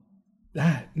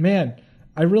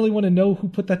 I really want to know who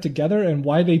put that together and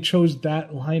why they chose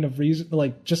that line of reason,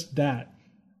 like just that.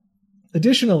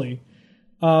 Additionally,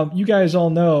 you guys all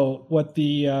know what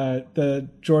the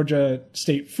Georgia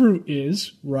state fruit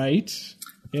is, right?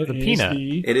 The peanut.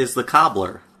 It is the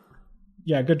cobbler.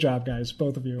 Yeah, good job, guys,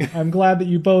 both of you. I'm glad that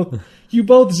you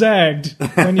both zagged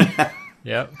when you.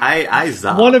 Yep. I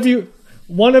zopped.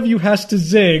 One of you has to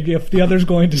zig if the other's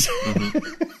going to zig.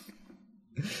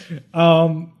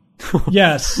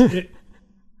 Yes,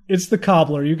 it's the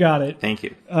cobbler. You got it. Thank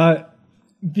you.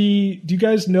 Do you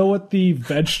guys know what the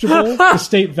vegetable, the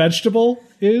state vegetable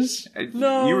is?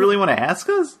 No. You really want to ask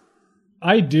us?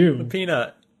 I do. The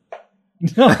peanut.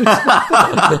 No, it's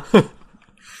not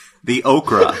The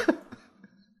okra.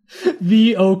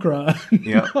 the okra.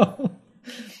 Yep. No,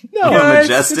 A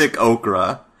majestic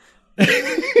okra.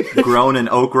 Grown in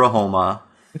Oklahoma.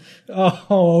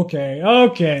 Oh, okay.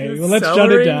 Well, let's jot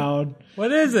Celery? it down.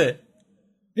 What is it?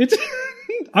 It's.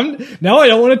 Now I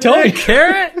don't want to tell Hey, you.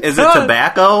 carrot? Is it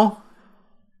tobacco?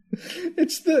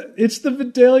 It's the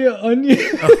Vidalia onion.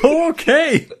 Oh,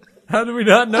 okay. How do we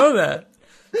not know that?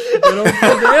 Good old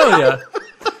Vidalia.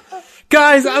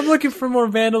 Guys, I'm looking for more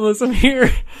vandalism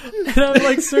here. And I'm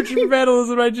like searching for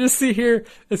vandalism. I just see here,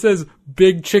 it says,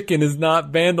 big chicken is not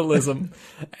vandalism.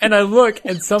 And I look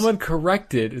and someone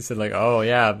corrected. It said like, oh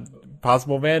yeah,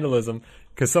 possible vandalism.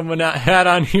 Cause someone had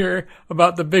on here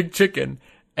about the big chicken.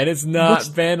 And it's not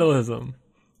vandalism.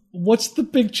 What's the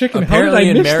big chicken? Apparently How did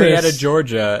I in miss Marietta, this?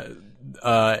 Georgia,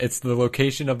 it's the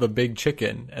location of the big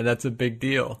chicken. And that's a big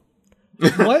deal.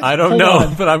 What? I don't Hold know,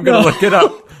 on. but I'm going to look it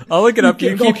up. I'll look it up.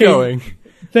 You keep Okay. going.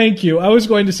 Thank you. I was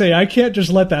going to say I can't just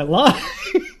let that lie.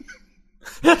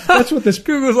 That's what this podcast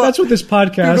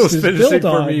Google's is finishing built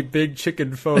for on. me big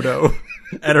chicken photo.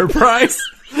 Enterprise.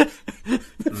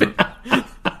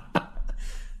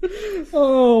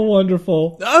 Oh,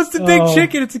 wonderful. Oh, it's the big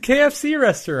chicken. It's a KFC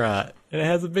restaurant. And it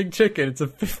has a big chicken. It's a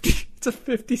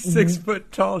 56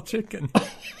 foot tall chicken.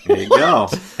 There you go.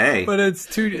 Hey. But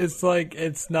it's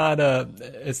not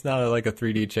like a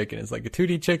 3D chicken. It's like a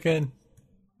 2D chicken.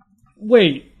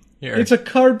 Wait, Here. it's a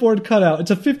cardboard cutout.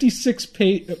 It's a 56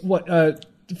 foot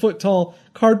tall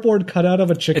cardboard cutout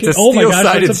of a chicken. It's a Oh my gosh,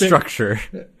 steel-sided structure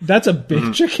that's a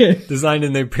big chicken. designed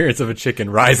in the appearance of a chicken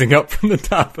rising up from the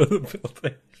top of the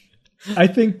building. I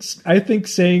think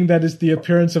saying that is the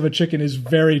appearance of a chicken is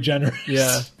very generous.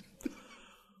 Yeah.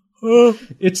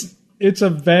 It's a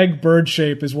vague bird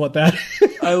shape is what that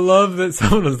is. I love that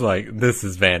someone was like, this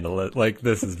is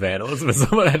vandalism. And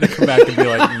someone had to come back and be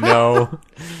like, no,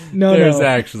 there's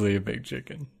actually a big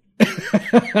chicken.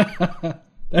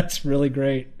 That's really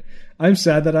great. I'm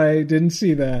sad that I didn't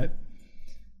see that.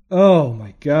 Oh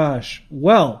my gosh.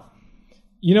 Well,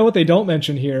 you know what they don't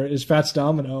mention here is Fats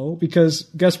Domino, because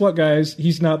guess what, guys?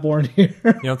 He's not born here.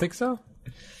 You don't think so?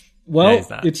 Well, Yeah, he's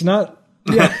not. it's not.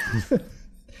 Yeah.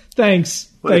 Thanks.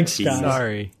 What a Thanks, tease. guys.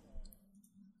 Sorry.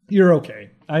 You're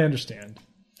okay. I understand.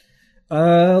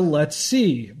 Let's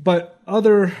see. But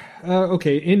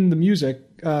in the music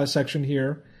section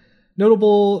here,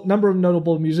 number of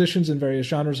notable musicians in various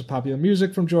genres of popular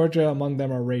music from Georgia. Among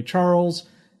them are Ray Charles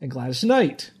and Gladys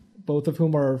Knight, both of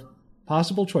whom are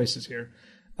possible choices here.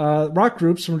 Rock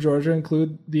groups from Georgia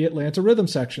include the Atlanta Rhythm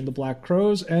Section, the Black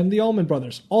Crowes, and the Allman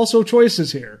Brothers. Also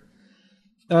choices here.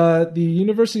 The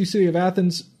University City of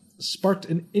Athens sparked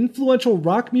an influential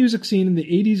rock music scene in the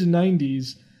 80s and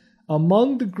 90s.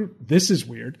 Among the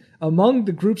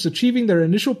groups achieving their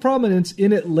initial prominence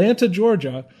in Atlanta,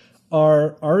 Georgia,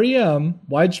 are REM,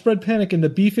 Widespread Panic, and the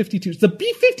B-52s. The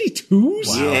B-52s?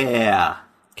 Wow. Yeah.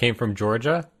 Came from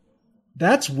Georgia?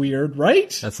 That's weird, right?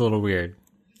 That's a little weird.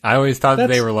 I always thought that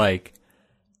they were like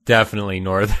definitely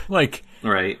north, like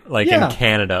Right. in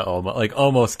Canada,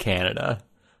 almost Canada.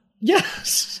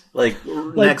 Yes. Like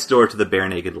next door to the Bare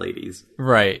Naked Ladies.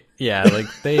 Right. Yeah. Like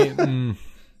they.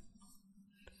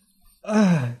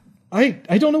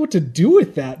 I don't know what to do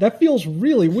with that. That feels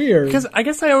really weird. Because I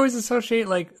guess I always associate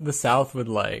like the South with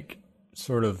like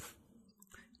sort of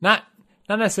not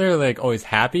necessarily like always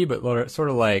happy, but sort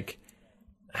of like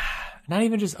not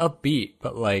even just upbeat,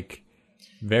 but like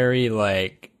very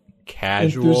like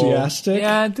casual, enthusiastic.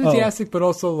 Yeah, enthusiastic, but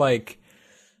also like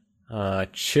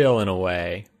chill in a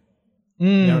way.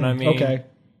 You know what I mean? Okay.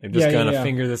 They're just gonna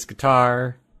finger this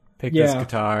guitar, pick this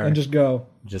guitar, and just go.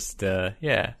 Just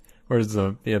yeah. Whereas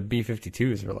the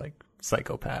B-52s are like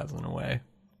psychopaths in a way.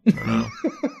 I don't know.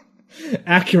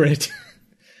 Accurate.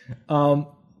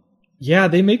 Yeah,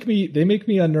 they make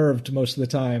me unnerved most of the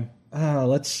time.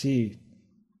 Let's see.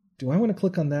 Do I want to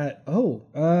click on that?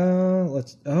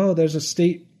 There's a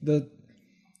state.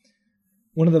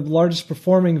 One of the largest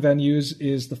performing venues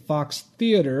is the Fox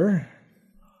Theater.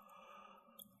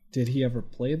 Did he ever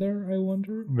play there, I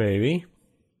wonder? Maybe.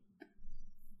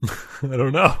 I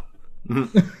don't know.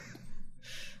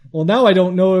 Well, now I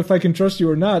don't know if I can trust you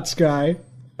or not, Sky.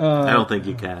 I don't think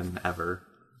you can, ever.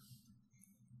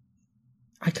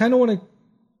 I kind of want to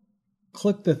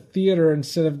click the theater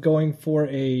instead of going for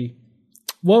a...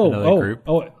 Group?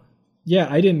 Yeah,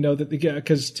 I didn't know that,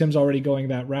 because Tim's already going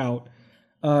that route.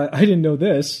 I didn't know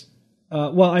this.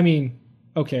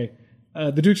 Okay.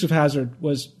 The Dukes of Hazzard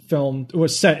was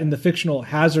set in the fictional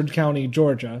Hazard County,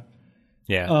 Georgia.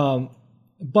 Yeah.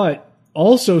 But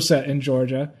also set in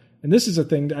Georgia. And this is a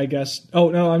thing, I guess.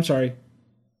 Oh, no, I'm sorry.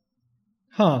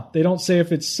 They don't say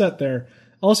if it's set there.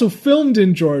 Also filmed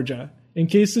in Georgia, in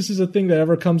case this is a thing that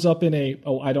ever comes up in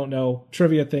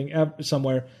trivia thing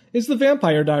somewhere, is the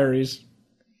Vampire Diaries,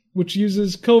 which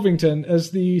uses Covington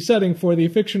as the setting for the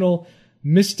fictional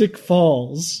Mystic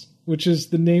Falls, which is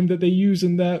the name that they use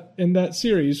in that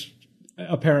series,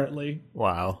 apparently.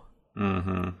 Wow.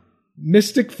 Mm-hmm.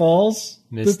 Mystic Falls?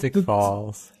 Mystic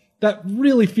Falls. That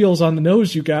really feels on the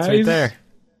nose, you guys. It's right there.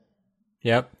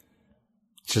 Yep.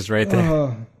 It's just right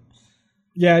there.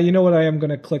 Yeah, you know what I am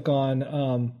going to click on?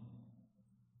 I'm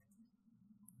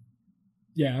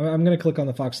going to click on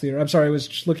the Fox Theater. I'm sorry, I was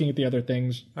just looking at the other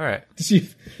things. All right. To see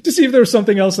if there was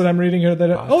something else that I'm reading here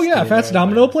that... Fats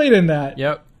Domino played in that.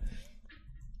 Yep.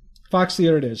 Fox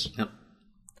Theater it is. Yep.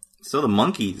 So the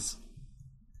Monkees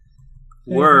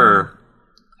were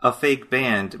a fake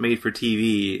band made for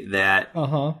TV that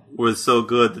was so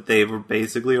good that they were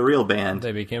basically a real band.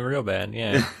 They became a real band,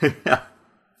 yeah. Yeah.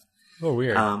 Oh,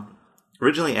 weird.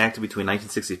 Originally active between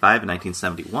 1965 and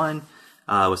 1971,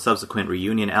 with subsequent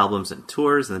reunion albums and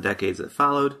tours in the decades that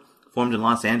followed. Formed in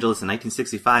Los Angeles in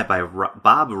 1965 by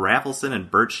Bob Rafelson and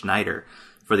Bert Schneider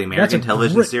for the American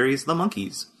television series The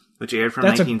Monkees, which aired from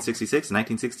 1966 to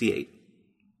 1968.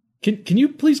 Can you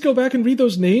please go back and read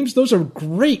those names? Those are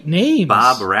great names.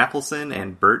 Bob Rafelson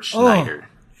and Bert Schneider.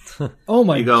 Oh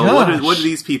my You go, gosh. what do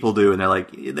these people do? And they're like,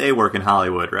 they work in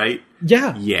Hollywood, right?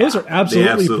 Yeah, those are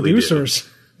absolutely producers.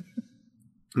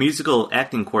 Musical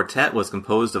acting quartet was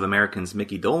composed of Americans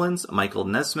Mickey Dolenz, Michael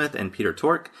Nesmith, and Peter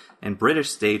Tork, and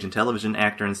British stage and television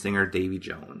actor and singer Davy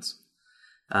Jones.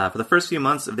 For the first few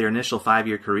months of their initial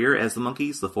 5-year career as the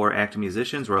Monkees, the 4 active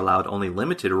musicians were allowed only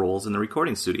limited roles in the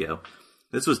recording studio.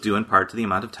 This was due in part to the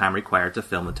amount of time required to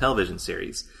film the television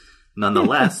series.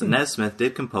 Nonetheless, Nesmith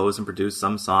did compose and produce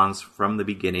some songs from the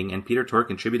beginning, and Peter Tork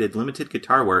contributed limited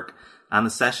guitar work on the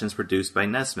sessions produced by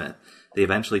Nesmith. They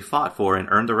eventually fought for and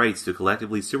earned the rights to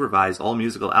collectively supervise all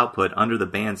musical output under the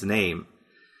band's name.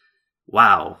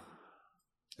 Wow.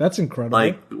 That's incredible.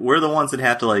 Like, we're the ones that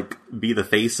have to, like, be the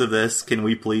face of this. Can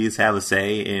we please have a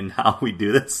say in how we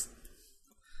do this?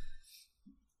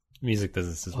 music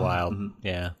business is wild.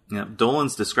 Yeah. Yeah,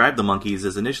 Dolenz described the Monkees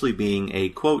as initially being a,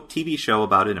 quote, TV show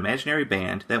about an imaginary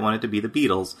band that wanted to be the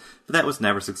Beatles, but that was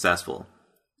never successful.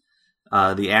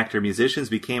 The actor-musicians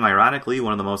became, ironically,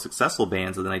 one of the most successful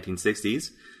bands of the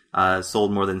 1960s,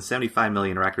 sold more than 75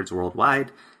 million records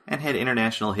worldwide, and had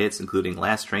international hits including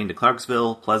Last Train to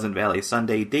Clarksville, Pleasant Valley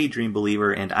Sunday, Daydream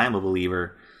Believer, and I'm a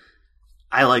Believer.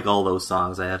 I like all those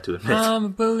songs, I have to admit. I'm a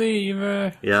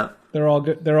believer. Yeah. They're all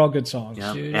good. They're all good songs.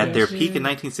 Yeah. At their peak in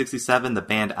 1967, the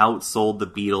band outsold the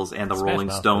Beatles and the Smash Rolling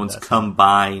Mouth Stones did that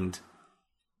combined.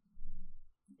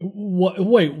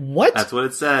 Wait, what? That's what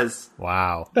it says.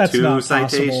 Wow. That's Two not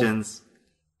citations. possible.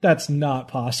 That's not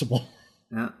possible.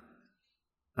 Yeah.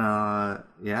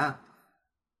 Yeah.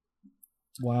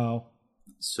 Wow.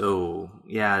 So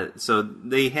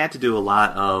they had to do a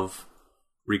lot of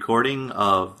recording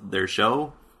of their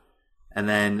show, and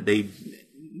then they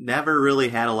never really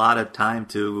had a lot of time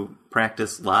to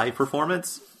practice live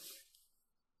performance.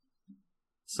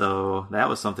 So that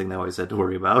was something they always had to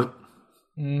worry about.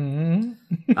 Mm-hmm.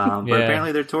 But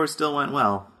apparently their tour still went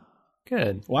well.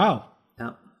 Good. Wow.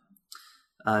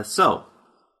 Yep. So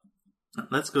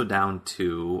let's go down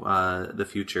to the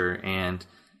future and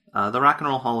the Rock and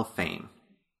Roll Hall of Fame.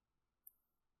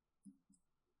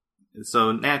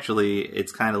 So naturally,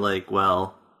 it's kind of like,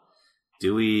 well,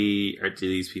 do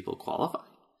these people qualify?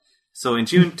 So in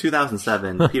June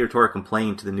 2007, Peter Tork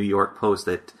complained to the New York Post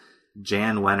that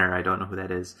Jan Wenner, I don't know who that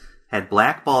is, had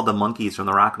blackballed the Monkees from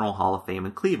the Rock and Roll Hall of Fame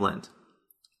in Cleveland.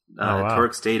 Wow.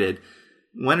 Tork stated,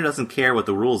 Wenner doesn't care what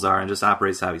the rules are and just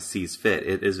operates how he sees fit.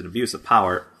 It is an abuse of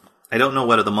power. I don't know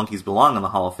whether the Monkees belong in the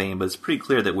Hall of Fame, but it's pretty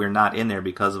clear that we're not in there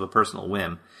because of a personal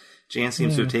whim. Jan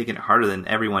seems to have taken it harder than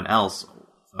everyone else.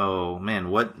 Oh man,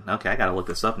 what? Okay, I gotta look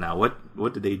this up now. What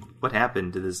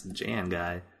happened to this Jan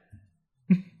guy?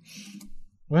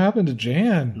 What happened to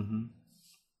Jan?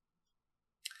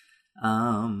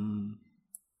 Mm-hmm.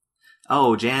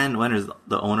 Jan Wenner's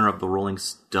the owner of the Rolling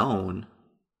Stone.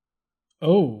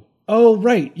 Oh,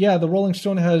 right. Yeah, the Rolling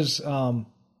Stone has. Let's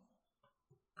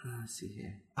see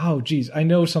here. Oh, geez, I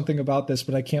know something about this,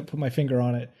 but I can't put my finger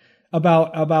on it.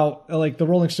 About like the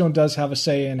Rolling Stone does have a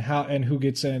say in how and who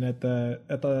gets in at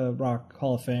the Rock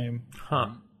Hall of Fame. Huh.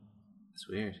 That's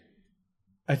weird.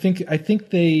 I think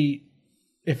they,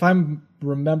 if I'm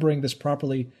remembering this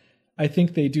properly, I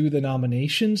think they do the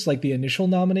nominations, like the initial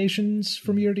nominations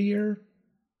from year to year.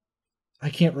 I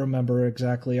can't remember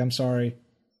exactly. I'm sorry.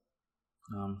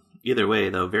 Either way,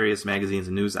 though, various magazines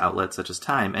and news outlets such as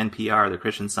Time, NPR, the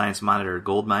Christian Science Monitor,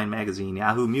 Goldmine Magazine,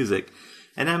 Yahoo Music,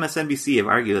 and MSNBC have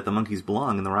argued that the Monkees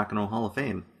belong in the Rock and Roll Hall of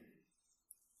Fame.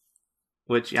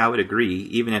 Which, yeah, I would agree.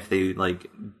 Even if they,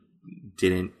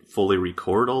 didn't fully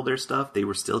record all their stuff, they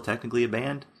were still technically a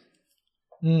band.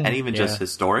 And even just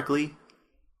historically,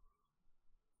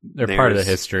 they're part of the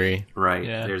history. Right.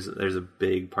 Yeah. There's a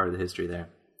big part of the history there.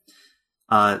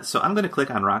 So I'm going to click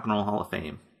on Rock and Roll Hall of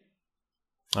Fame.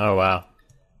 Oh, wow.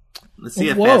 Let's see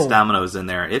if Whoa. Fats Domino's in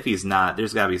there. If he's not,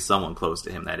 there's got to be someone close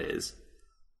to him that is.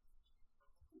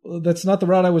 Well, that's not the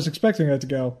route I was expecting that to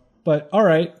go, but all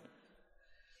right.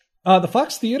 The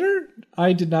Fox Theater,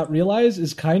 I did not realize,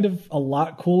 is kind of a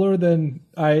lot cooler than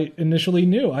I initially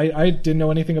knew. I didn't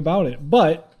know anything about it,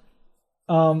 but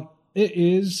it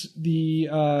is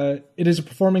a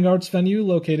performing arts venue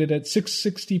located at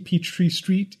 660 Peachtree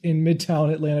Street in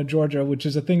Midtown Atlanta, Georgia, which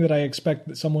is a thing that I expect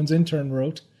that someone's intern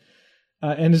wrote,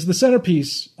 and is the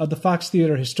centerpiece of the Fox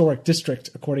Theater Historic District,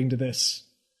 according to this.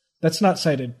 That's not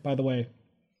cited, by the way,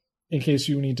 in case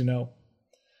you need to know.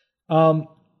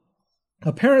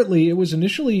 Apparently, it was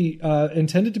initially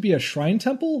intended to be a shrine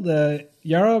temple, the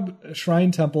Yarab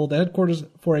Shrine Temple, the headquarters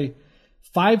for a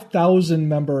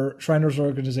 5,000-member Shriners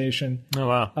organization. Oh,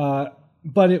 wow.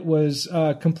 But it was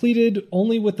completed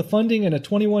only with the funding and a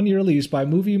 21-year lease by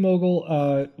movie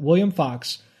mogul William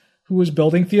Fox, who was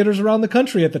building theaters around the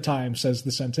country at the time, says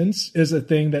the sentence, is a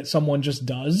thing that someone just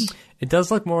does. It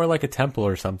does look more like a temple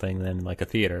or something than like a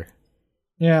theater.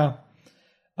 Yeah.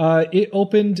 It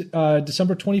opened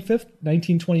December 25th,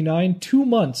 1929, 2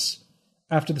 months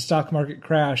after the stock market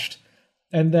crashed.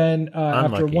 And then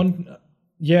after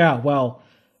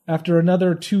after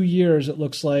another 2 years, it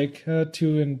looks like,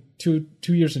 2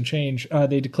 years and change,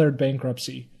 they declared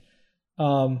bankruptcy.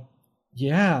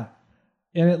 Yeah.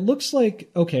 And it looks like,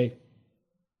 okay,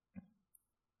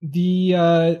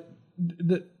 in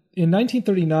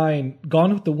 1939,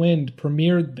 Gone with the Wind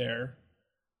premiered there.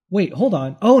 Wait, hold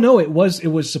on. Oh no, it was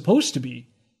supposed to be.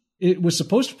 It was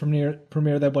supposed to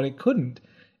premiere there, but it couldn't.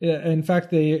 In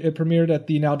fact, it premiered at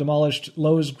the now demolished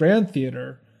Lowe's Grand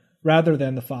Theater rather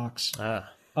than the Fox.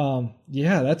 Ah.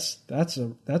 Yeah, that's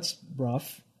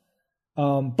rough.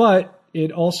 But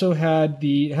it also had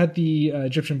the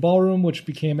Egyptian Ballroom, which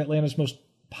became Atlanta's most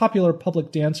popular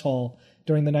public dance hall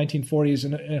during the 1940s,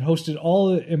 and it hosted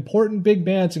all the important big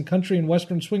bands and country and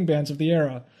western swing bands of the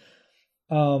era.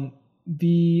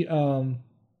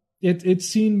 It's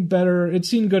seen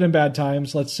good and bad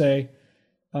times, let's say,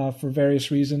 for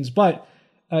various reasons. But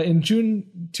in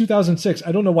June 2006,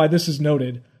 I don't know why this is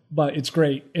noted, but it's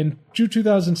great. In June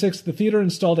 2006, the theater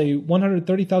installed a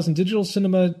 130,000 digital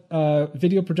cinema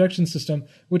video projection system,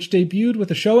 which debuted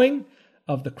with a showing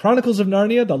of The Chronicles of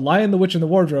Narnia, The Lion, the Witch, and the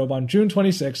Wardrobe on June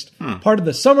 26th, part of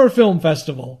the Summer Film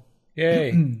Festival.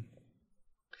 Yay.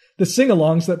 The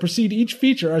sing-alongs that precede each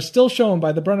feature are still shown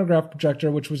by the Brenograph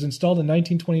projector, which was installed in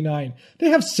 1929. They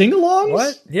have sing-alongs?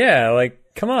 What? Yeah, like,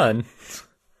 come on.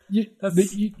 You're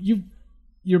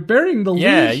burying the lead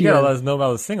Yeah, you here. gotta let us know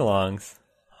about the sing-alongs.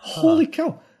 Holy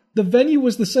cow. The venue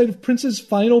was the site of Prince's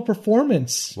final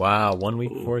performance. Wow, 1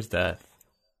 week before his death.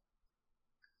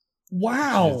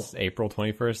 Wow. It's April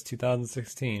 21st,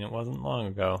 2016. It wasn't long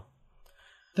ago.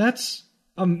 That's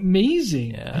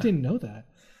amazing. Yeah. I didn't know that.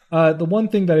 The one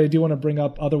thing that I do want to bring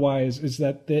up otherwise is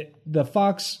that the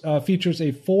Fox features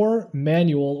a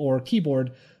 4-manual or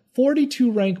keyboard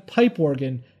 42-rank pipe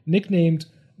organ nicknamed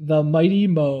the Mighty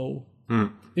Mo.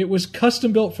 It was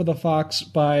custom built for the Fox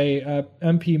by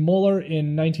MP Muller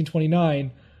in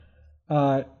 1929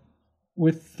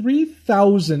 with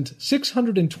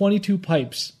 3,622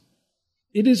 pipes.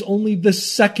 It is only the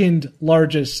second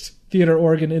largest theater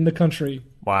organ in the country,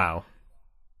 Wow.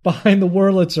 behind the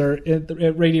Wurlitzer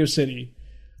at Radio City.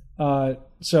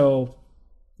 So,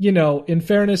 in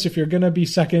fairness, if you're going to be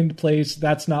second place,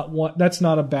 that's not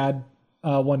a bad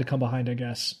one to come behind, I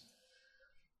guess.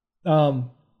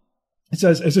 It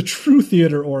says, as a true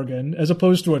theater organ, as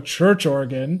opposed to a church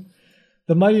organ,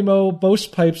 the Mighty Mo boasts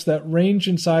pipes that range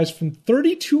in size from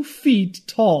 32 feet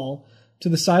tall to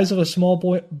the size of a small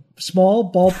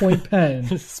ballpoint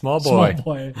pen. Small boy. Small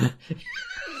boy.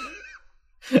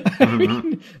 I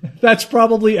mean, that's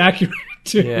probably accurate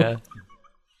too. Yeah.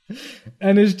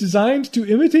 And is designed to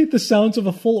imitate the sounds of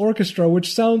a full orchestra,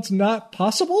 which sounds not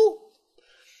possible.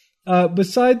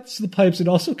 Besides the pipes, it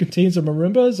also contains a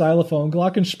marimba, xylophone,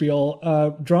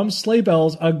 glockenspiel, drums, sleigh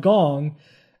bells, a gong,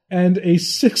 and a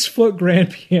 6-foot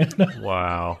grand piano.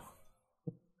 Wow.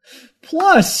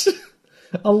 Plus,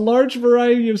 a large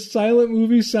variety of silent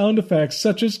movie sound effects,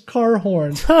 such as car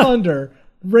horns, thunder,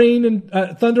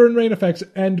 thunder and rain effects,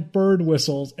 and bird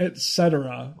whistles,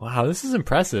 etc. Wow, this is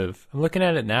impressive. I'm looking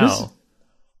at it now.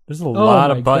 There's a lot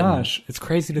lot of buttons. Gosh. It's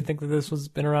crazy to think that this was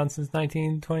been around since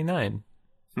 1929.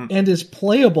 And is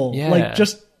playable, Yeah. like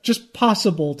just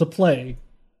possible to play.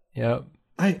 Yep.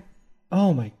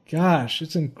 Oh my gosh,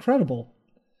 it's incredible.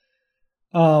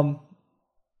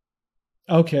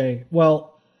 Okay,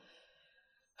 well,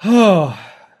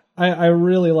 I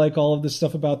really like all of this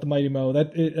stuff about the Mighty Mo.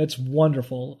 That's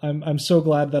wonderful. I'm so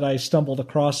glad that I stumbled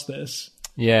across this.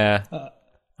 Yeah.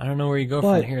 I don't know where you go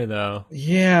but- from here, though.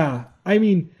 Yeah, I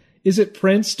mean, is it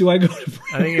Prince? Do I go to Prince?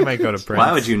 I think you might go to Prince.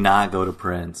 Why would you not go to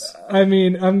Prince? I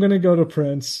mean, I'm gonna go to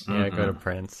Prince. Yeah, go to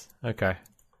Prince. Okay.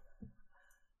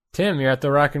 Tim, you're at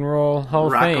the Rock and Roll Hall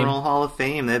of Rock Fame. and Roll Hall of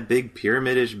Fame, that big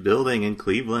pyramidish building in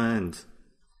Cleveland.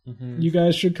 You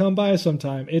guys should come by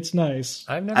sometime. It's nice.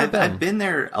 I've never been. I've been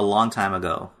there a long time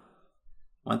ago.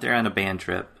 Went there on a band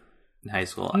trip in high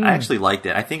school. I actually liked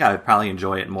it. I think I would probably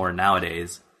enjoy it more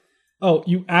nowadays. Oh,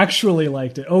 you actually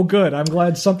liked it. Oh, good. I'm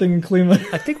glad something in Cleveland.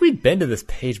 I think we've been to this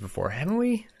page before, haven't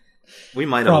we? We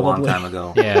might have a long Probably. time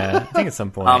ago. Yeah, I think at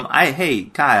some point. Hey,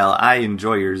 Kyle, I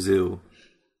enjoy your zoo.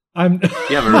 I'm.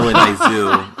 You have a really nice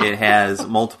zoo. It has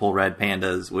multiple red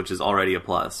pandas, which is already a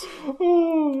plus.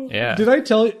 Yeah. Did I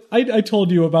tell you? I told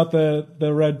you about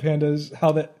the red pandas,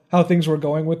 how things were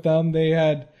going with them. They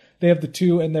have the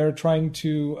two, and they're trying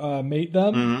to mate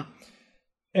them. Mm-hmm.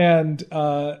 And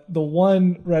the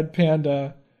one red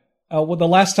panda, the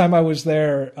last time I was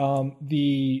there,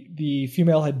 the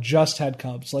female had just had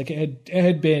cubs. Like it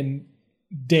had been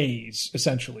days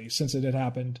essentially since it had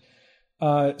happened.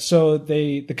 So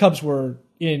the cubs were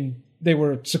they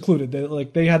were secluded.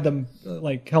 They had them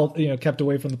held, kept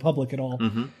away from the public and all.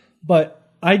 Mm-hmm.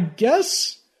 But I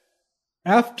guess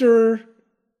after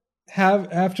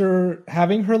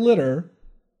having her litter,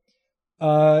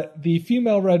 the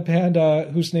female red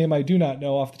panda, whose name I do not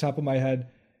know off the top of my head,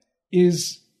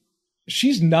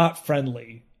 she's not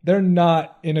friendly. They're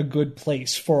not in a good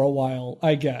place for a while,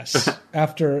 I guess,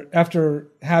 after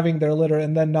having their litter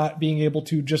and then not being able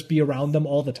to just be around them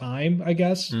all the time, I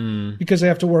guess, because they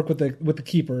have to work with the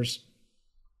keepers.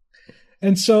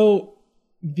 And so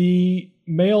the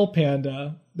male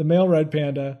red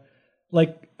panda,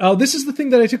 Like, oh, this is the thing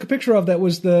that I took a picture of. That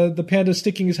was the panda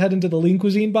sticking his head into the Lean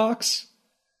Cuisine box.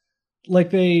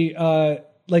 Like they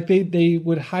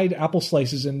would hide apple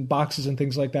slices in boxes and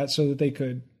things like that so that they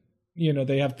could,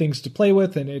 they have things to play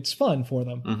with and it's fun for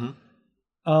them.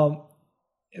 Mm-hmm.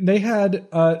 And they had,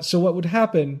 so what would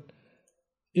happen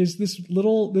is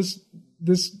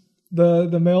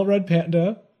the male red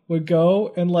panda would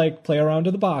go and like play around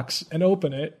to the box and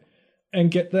open it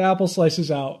and get the apple slices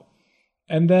out.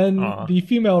 And then the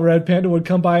female red panda would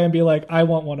come by and be like, I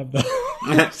want one of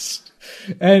those.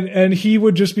 and he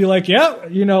would just be like, yeah,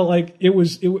 like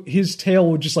his tail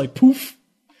would just like poof.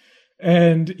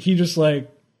 And he just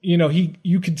like,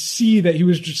 you could see that he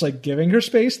was just like giving her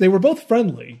space. They were both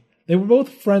friendly.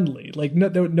 Like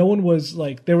no one was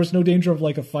like, there was no danger of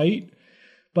like a fight,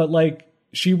 but like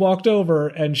she walked over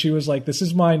and she was like, this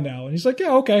is mine now. And he's like,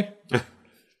 yeah, okay.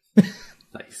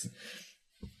 Nice.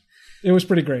 It was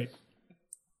pretty great.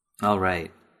 All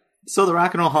right. So the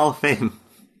Rock and Roll Hall of Fame.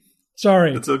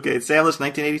 Sorry. It's okay. Established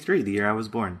 1983, the year I was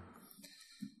born.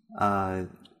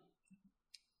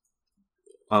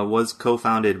 Was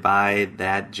co-founded by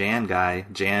that Jan guy,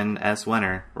 Jan S.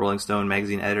 Wenner, Rolling Stone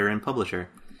magazine editor and publisher.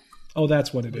 Oh,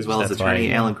 that's what it is. As well as That's attorney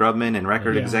right. Alan Grubman and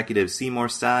record executive Seymour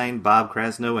Stein, Bob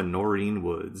Krasno, and Noreen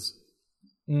Woods.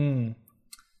 Mm.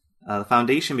 The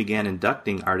foundation began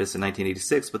inducting artists in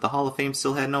 1986, but the Hall of Fame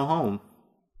still had no home.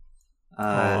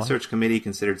 A search committee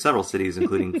considered several cities,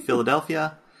 including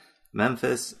Philadelphia,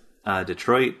 Memphis,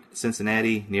 Detroit,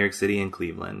 Cincinnati, New York City, and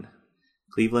Cleveland.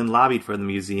 Cleveland lobbied for the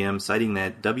museum, citing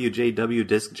that WJW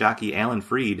disc jockey Alan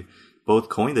Freed both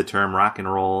coined the term rock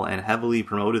and roll and heavily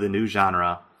promoted the new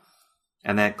genre,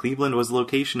 and that Cleveland was the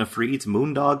location of Freed's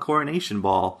Moondog Coronation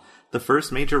Ball, the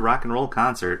first major rock and roll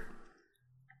concert.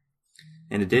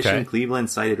 In addition, Cleveland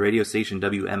cited radio station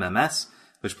WMMS,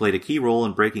 which played a key role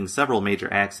in breaking several major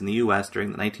acts in the U.S.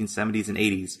 during the 1970s and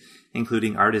 80s,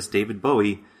 including artist David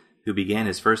Bowie, who began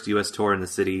his first U.S. tour in the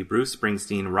city, Bruce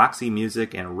Springsteen, Roxy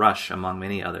Music, and Rush, among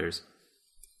many others.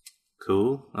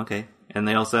 Cool. Okay. And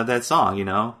they also have that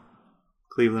song,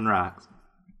 Cleveland Rocks.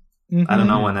 Mm-hmm. I don't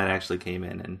know when that actually came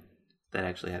in, and that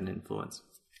actually had an influence.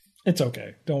 It's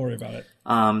okay. Don't worry about it.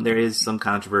 There is some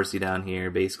controversy down here,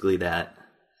 basically that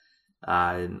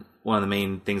one of the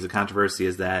main things of controversy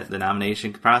is that the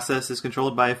nomination process is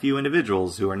controlled by a few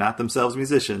individuals who are not themselves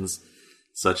musicians,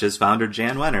 such as founder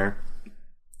Jan Wenner,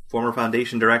 former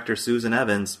foundation director Susan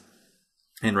Evans,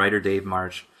 and writer Dave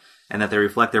March, and that they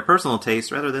reflect their personal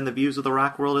tastes rather than the views of the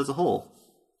rock world as a whole.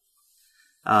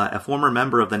 A former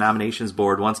member of the nominations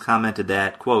board once commented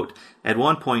that, quote, at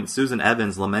one point Susan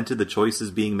Evans lamented the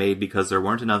choices being made because there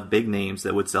weren't enough big names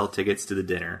that would sell tickets to the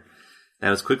dinner. That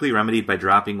was quickly remedied by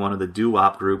dropping one of the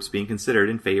doo-wop groups being considered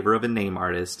in favor of a name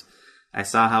artist. I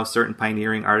saw how certain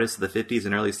pioneering artists of the 50s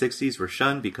and early 60s were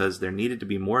shunned because there needed to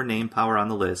be more name power on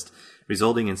the list,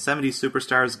 resulting in 70s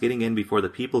superstars getting in before the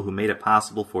people who made it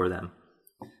possible for them.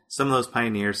 Some of those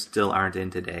pioneers still aren't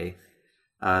in today.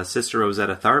 Sister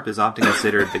Rosetta Tharpe is often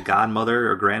considered the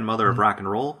godmother or grandmother of rock and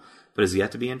roll, but is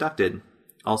yet to be inducted.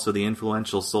 Also, the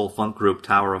influential soul-funk group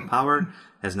Tower of Power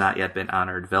has not yet been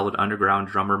honored. Velvet Underground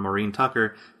drummer Maureen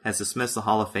Tucker has dismissed the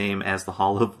Hall of Fame as the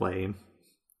Hall of Lame.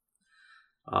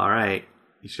 All right,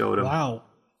 you showed him. Wow,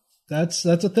 that's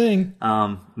a thing.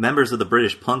 Members of the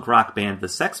British punk rock band The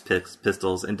Sex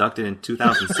Pistols, inducted in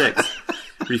 2006,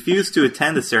 refused to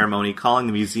attend the ceremony, calling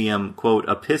the museum, quote,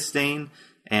 a piss stain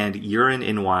and urine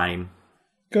in wine.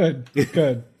 Good.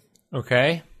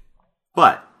 Okay.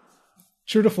 But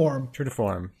True to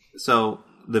form. so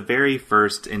the very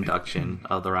first induction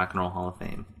of the Rock and Roll Hall of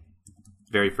Fame,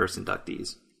 very first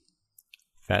inductees.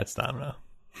 Fats Domino.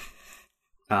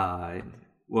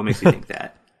 What makes you think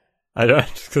that? I don't,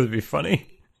 just because it'd be funny.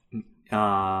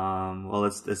 Well,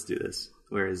 let's do this.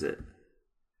 Where is it?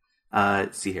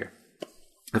 Let's see here.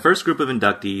 The first group of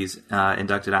inductees,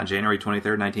 inducted on January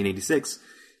 23rd, 1986,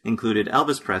 included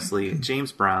Elvis Presley,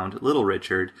 James Brown, Little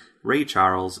Richard, Ray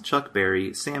Charles, Chuck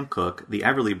Berry, Sam Cooke, the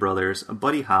Everly Brothers,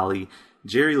 Buddy Holly,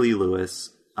 Jerry Lee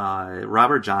Lewis,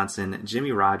 Robert Johnson,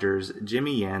 Jimmy Rogers,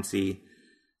 Jimmy Yancey.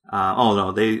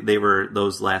 They were,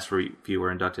 those last few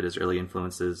were inducted as early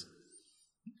influences.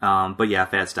 But yeah,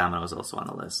 Fats Domino is also on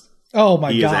the list. Oh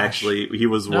my gosh. gosh. He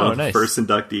was one of the first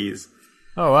inductees.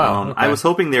 Oh, wow. Okay. I was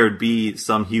hoping there would be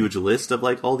some huge list of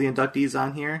like all the inductees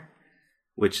on here,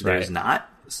 which there's not.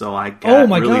 So I got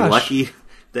lucky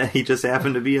that he just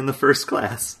happened to be in the first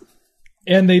class.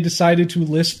 And they decided to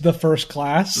list the first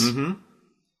class? Mm-hmm.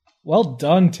 Well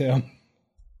done, Tim.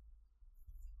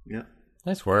 Yep.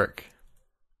 Nice work.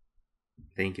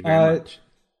 Thank you very much.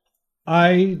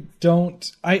 I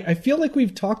feel like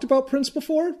we've talked about Prince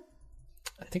before.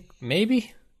 I think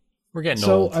maybe. We're getting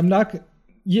So old. I'm not.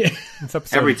 Yeah. It's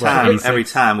episode Every what, time, 86? every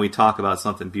time we talk about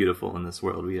something beautiful in this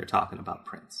world, we are talking about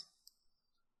Prince.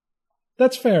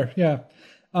 That's fair. Yeah.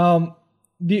 The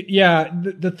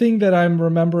thing that I'm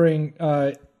remembering,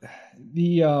 the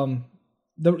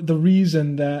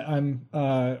reason that I'm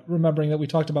remembering that we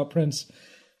talked about Prince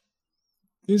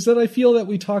is that I feel that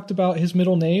we talked about his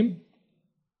middle name.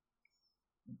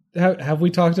 Have we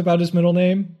talked about his middle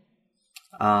name?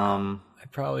 I I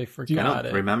probably forgot don't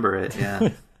it. remember it. Yeah.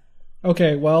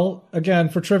 Okay, well, again,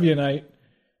 for trivia night,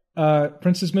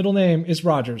 Prince's middle name is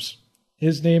Rogers.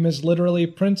 His name is literally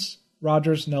Prince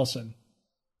Rogers Nelson.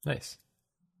 Nice.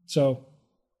 So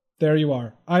there you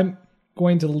are. I'm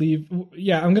going to leave.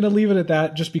 Yeah, I'm going to leave it at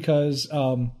that just because.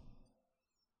 I'll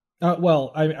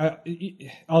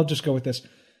just go with this.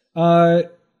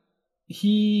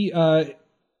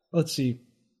 Let's see.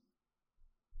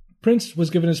 Prince was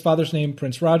given his father's name,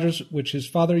 Prince Rogers, which his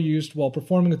father used while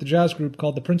performing with the jazz group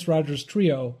called the Prince Rogers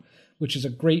Trio, which is a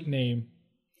great name.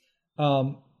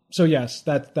 So yes,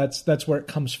 that's where it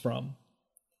comes from.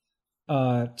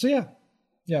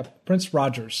 Prince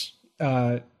Rogers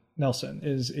Nelson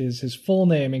is his full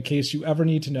name in case you ever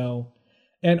need to know.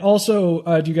 And also,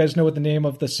 do you guys know what the name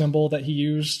of the symbol that he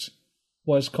used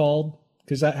was called?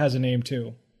 Because that has a name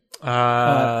too.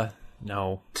 No.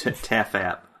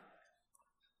 Tafap.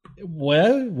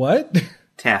 What?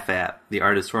 Tafap, the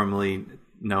artist formerly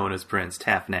known as Prince.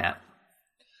 Tafnap.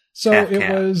 So Taf it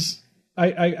Cap. was.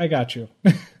 I got you.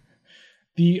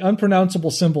 The unpronounceable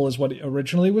symbol is what it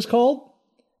originally was called,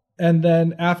 and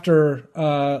then after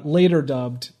later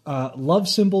dubbed love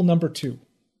symbol number 2.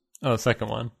 Oh, second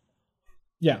one.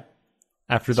 Yeah,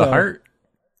 After the So- heart?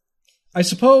 I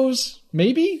suppose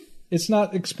maybe it's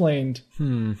not explained.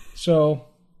 Hmm. So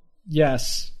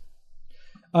yes.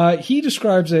 He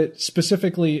describes it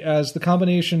specifically as the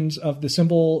combinations of the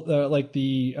symbol, like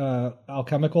the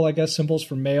alchemical, I guess, symbols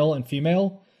for male and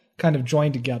female, kind of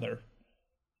joined together.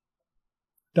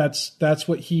 That's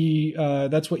what he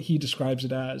describes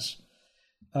it as.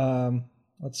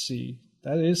 Let's see,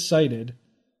 that is cited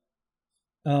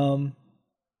to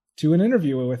an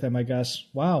interview with him, I guess.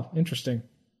 Wow, interesting.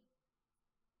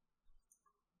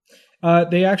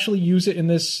 They actually use it in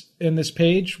this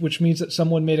page, which means that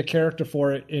someone made a character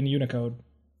for it in Unicode,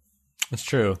 That's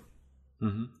true.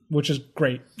 Mm-hmm. which is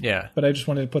great. Yeah. But I just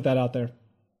wanted to put that out there.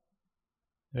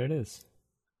 There it is.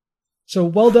 So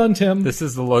well done, Tim. This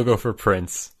is the logo for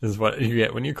Prince, is what you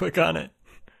get when you click on it.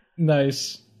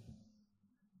 Nice.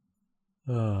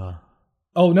 Oh.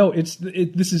 Oh no, this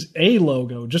is a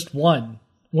logo, just one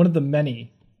of the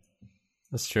many.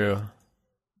 That's true.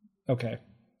 Okay,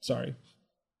 sorry.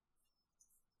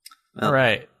 Well, All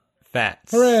right.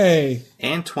 Fats. Hooray!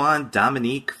 Antoine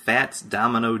Dominique Fats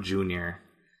Domino Jr.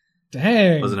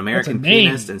 Dang, was an American that's a name.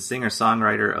 pianist and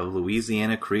singer-songwriter of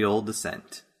Louisiana Creole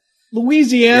descent.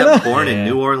 Louisiana. Yep, born in Yeah.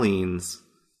 New Orleans.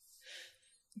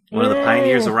 One of the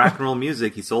pioneers of rock and roll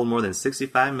music, he sold more than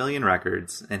 65 million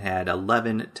records and had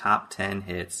 11 top 10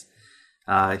 hits.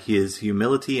 His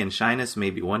humility and shyness may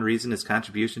be one reason his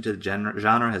contribution to the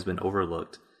genre has been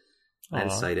overlooked. That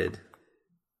is Aw. cited.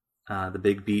 The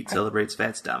Big Beat celebrates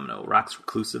Fats Domino, rock's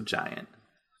reclusive giant.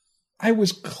 I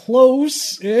was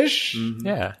close-ish. Mm-hmm.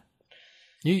 Yeah.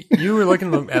 You were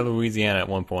looking at Louisiana at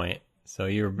one point. So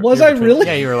you were. Was you were I really?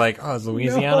 Yeah, you were like, oh, is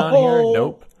Louisiana on here? No.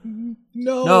 Nope.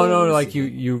 No. Like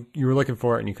you were looking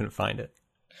for it and you couldn't find it.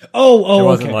 Oh, It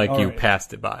wasn't okay. like All you right.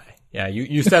 passed it by. Yeah,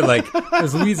 you said like,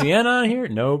 is Louisiana on here?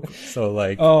 Nope. So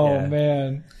like, Oh yeah.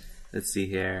 man. Let's see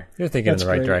here. You're thinking That's in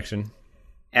the right great. direction.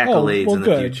 Accolades well, in the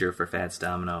good. future for Fats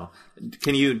Domino.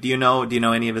 Do you know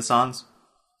any of his songs?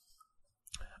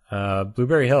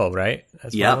 Blueberry Hill, right? That's one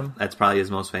of Yep, them? that's probably his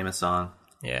most famous song.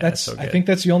 Yeah, That's. so good. I think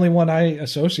that's the only one I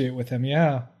associate with him.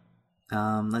 Yeah.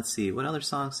 Let's see, what other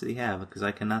songs did he have? Because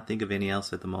I cannot think of any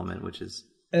else at the moment, which is...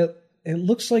 It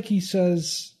looks like he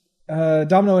says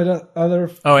Domino had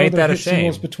other. Oh, Ain't further That a hit Shame?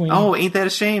 singles between. Oh, Ain't That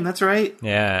a Shame? That's right.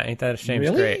 Yeah, Ain't That a Shame?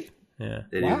 Really? Great. Yeah.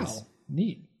 It wow, is.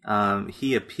 neat.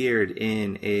 He appeared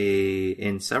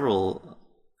in several,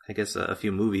 I guess, a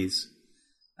few movies.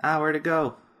 Where'd it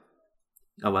go?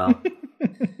 Oh, well.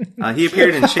 He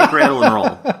appeared in Shake, Rattle, and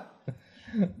Roll.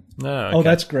 No, okay. Oh,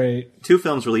 that's great. 2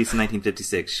 films released in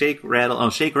 1956. Shake, Rattle,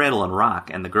 and Rock,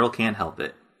 and The Girl Can't Help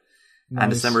It. On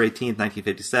Nice. December 18th,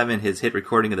 1957, his hit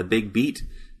recording of The Big Beat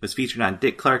was featured on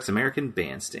Dick Clark's American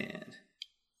Bandstand.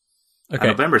 Okay. On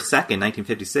November 2nd,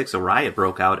 1956, a riot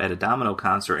broke out at a Domino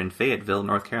concert in Fayetteville,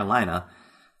 North Carolina.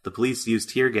 The police used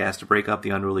tear gas to break up the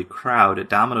unruly crowd.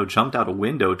 Domino jumped out a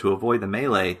window to avoid the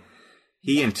melee.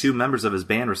 He and 2 members of his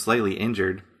band were slightly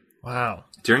injured. Wow.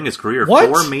 During his career, What?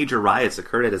 4 major riots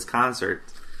occurred at his concert.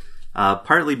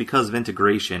 partly because of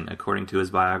integration, according to his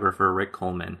biographer Rick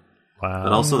Coleman. Wow.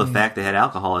 But also the fact they had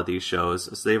alcohol at these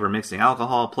shows, so they were mixing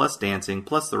alcohol plus dancing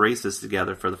plus the races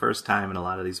together for the first time in a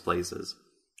lot of these places.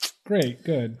 Great,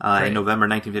 good. In November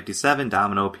 1957,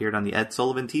 Domino appeared on the Ed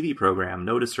Sullivan TV program.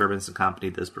 No Disturbance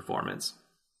accompanied this performance.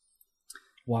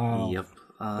 Wow. Yep.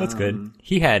 That's good.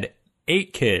 He had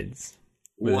 8 kids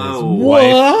with his Whoa.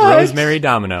 wife, What? Rosemary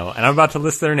Domino. And I'm about to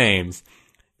list their names.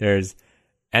 There's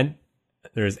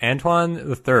Antoine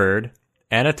III,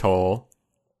 Anatole,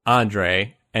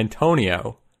 Andre,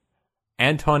 Antonio,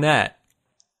 Antoinette,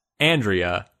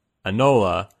 Andrea,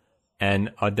 Anola, and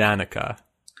Audanica.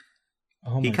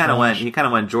 Oh my He kind of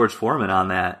gosh. went George Foreman on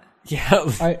that.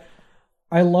 Yeah.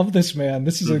 I love this man.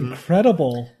 This is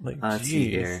incredible. Like, Let's see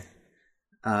jeez. here.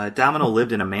 Domino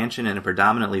lived in a mansion in a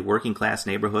predominantly working-class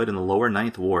neighborhood in the lower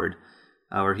Ninth Ward,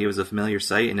 where he was a familiar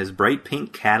sight in his bright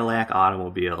pink Cadillac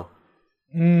automobile.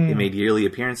 He made yearly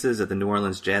appearances at the New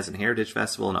Orleans Jazz and Heritage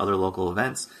Festival and other local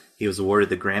events. He was awarded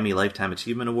the Grammy Lifetime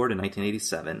Achievement Award in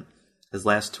 1987. His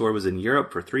last tour was in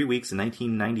Europe for 3 weeks in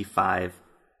 1995.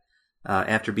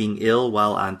 After being ill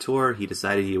while on tour, he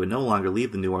decided he would no longer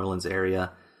leave the New Orleans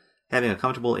area, having a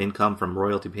comfortable income from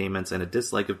royalty payments and a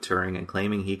dislike of touring, and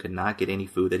claiming he could not get any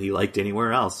food that he liked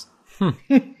anywhere else. In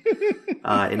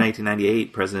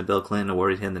 1998, President Bill Clinton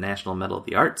awarded him the National Medal of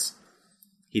the Arts.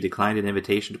 He declined an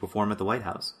invitation to perform at the White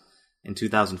House. In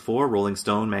 2004, Rolling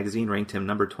Stone magazine ranked him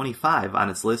number 25 on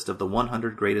its list of the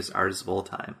 100 greatest artists of all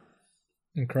time.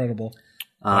 Incredible.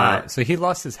 Wow. So he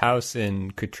lost his house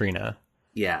in Katrina.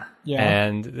 Yeah. Yeah.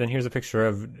 And then here's a picture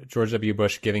of George W.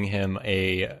 Bush giving him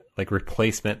a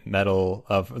replacement medal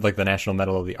of the National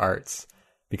Medal of the Arts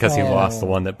because he lost the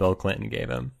one that Bill Clinton gave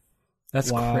him.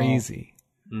 That's Wow. crazy.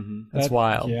 Mm-hmm. That's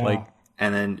wild. Yeah.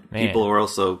 And then Man. people were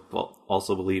also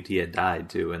believed he had died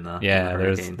too in the in the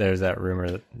hurricane. there's that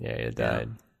rumor that he had died.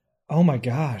 Oh my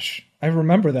gosh. I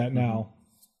remember that now.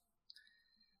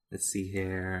 Let's see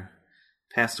here.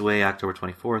 Passed away October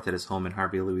 24th at his home in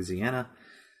Harvey, Louisiana,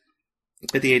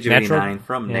 at the age of 89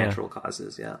 from natural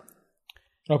causes. Yeah.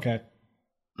 Okay.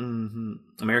 Mm-hmm.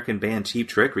 American band Cheap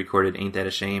Trick recorded "Ain't That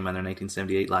a Shame" on their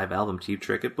 1978 live album Cheap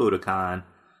Trick at Budokan.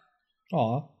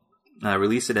 Aw.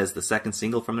 Released it as the second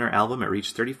single from their album. It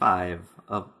reached 35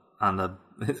 of the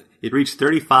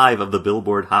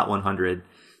Billboard Hot 100. I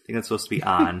think that's supposed to be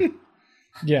on.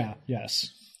 Yeah,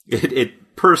 yes.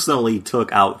 It personally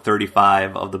took out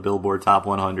 35 of the Billboard Top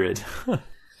 100.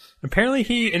 Apparently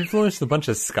he influenced a bunch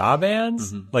of ska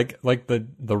bands. Like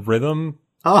the rhythm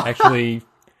Oh. actually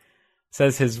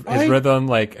says his rhythm,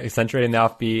 like accentuating the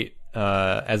offbeat,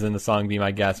 as in the song Be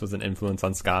My Guest, was an influence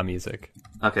on ska music.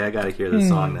 Okay, I gotta hear this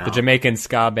song now. The Jamaican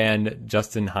ska band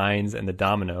Justin Hines and the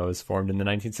Dominoes, formed in the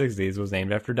 1960s, was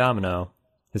named after Domino,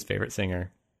 his favorite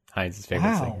singer. Hines'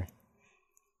 favorite singer.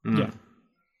 Yeah.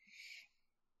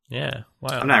 Yeah,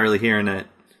 wow. I'm not really hearing it.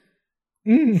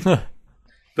 But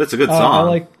it's a good song. I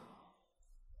like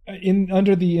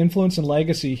under the influence and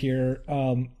legacy here.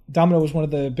 Domino was one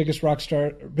of the biggest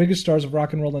stars of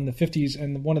rock and roll in the 50s,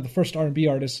 and one of the first R&B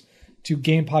artists to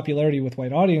gain popularity with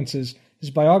white audiences. His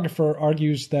biographer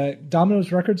argues that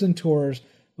Domino's records and tours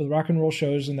with rock and roll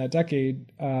shows in that decade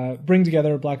bring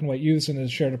together black and white youths in a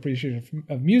shared appreciation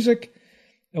of music,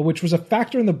 which was a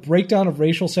factor in the breakdown of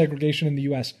racial segregation in the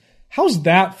U.S. How's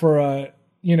that for a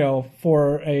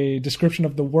description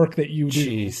of the work that you do?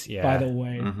 Jeez, yeah. By the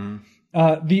way,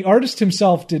 the artist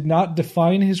himself did not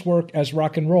define his work as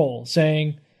rock and roll,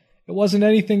 saying it wasn't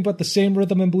anything but the same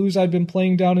rhythm and blues I'd been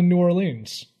playing down in New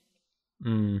Orleans.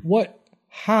 What?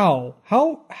 How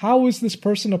is this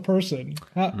person a person?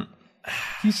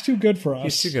 He's too good for us.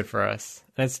 He's too good for us.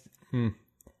 That's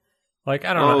like,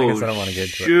 I don't know. I guess I don't want to get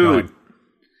into it. Go Shoot. ahead.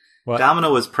 What?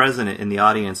 Domino was present in the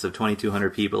audience of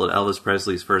 2,200 people at Elvis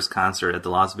Presley's first concert at the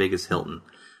Las Vegas Hilton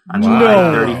on July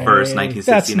 31st,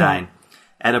 1969.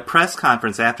 At a press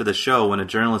conference after the show, when a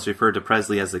journalist referred to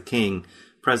Presley as the king,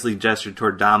 Presley gestured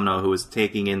toward Domino, who was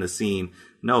taking in the scene.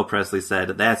 "No," Presley said,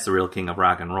 "that's the real king of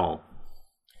rock and roll."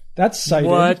 That's cited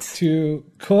What? to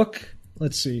Cook.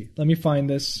 Let's see. Let me find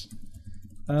this.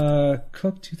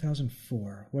 Cook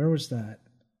 2004. Where was that?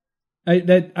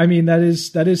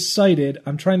 That is cited.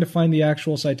 I'm trying to find the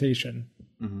actual citation.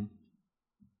 Mm-hmm.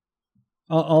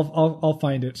 I'll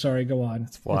find it. Sorry, go on.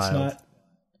 It's wild. not.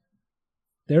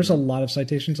 There's a lot of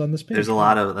citations on this page. There's a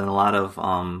lot of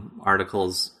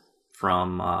articles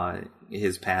from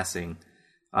his passing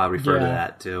refer to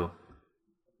that too.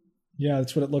 Yeah,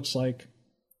 that's what it looks like.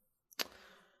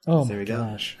 Oh There my we go.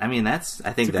 gosh. I mean, that's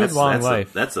a good long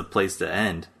life. That's a place to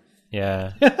end.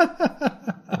 Yeah.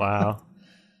 Wow.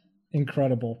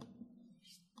 Incredible.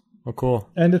 Well, cool.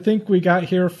 And to think we got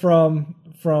here from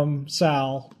from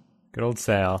Sal. Good old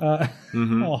Sal.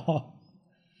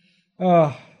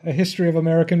 A history of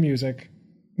American music.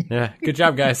 Yeah, good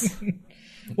job, guys.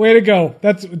 Way to go.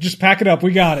 That's just pack it up.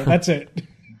 We got it. That's it.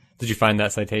 Did you find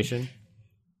that citation?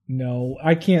 No,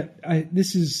 I can't.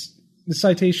 The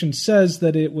citation says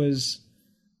that it was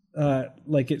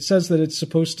it says that it's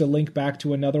supposed to link back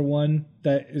to another one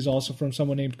that is also from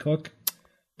someone named Cook,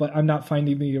 but I'm not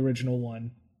finding the original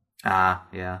one.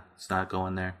 Yeah, it's not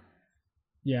going there.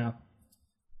 Yeah.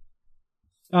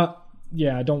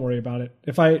 Yeah, don't worry about it.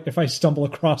 If I stumble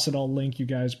across it, I'll link you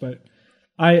guys, but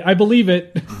I believe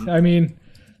it. I mean,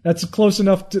 that's close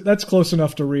enough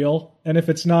to real, and if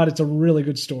it's not, it's a really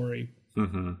good story.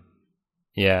 Mm-hmm.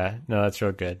 Yeah, no, that's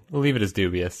real good. We'll leave it as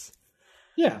dubious.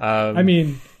 Yeah. I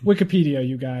mean, Wikipedia,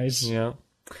 you guys. Yeah.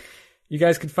 You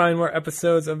guys can find more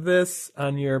episodes of this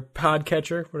on your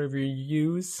podcatcher, whatever you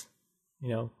use. You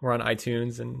know, we're on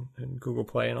iTunes and Google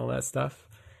Play and all that stuff.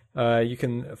 You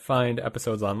can find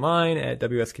episodes online at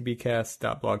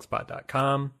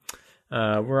wskbcast.blogspot.com.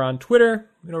 We're on Twitter.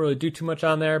 We don't really do too much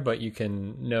on there, but you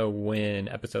can know when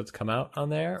episodes come out on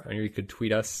there, or you could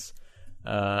tweet us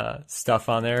stuff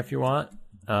on there if you want.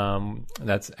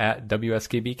 That's at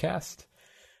WSKBcast.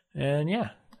 And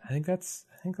yeah, I think that's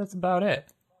about it.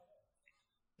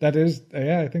 That is,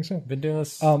 yeah, I think so. Been doing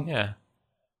this, yeah. I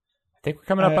think we're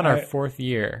coming up on our 4th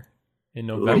year in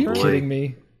November. Are you kidding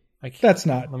me? That's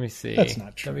not. Let me see. That's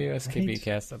not true.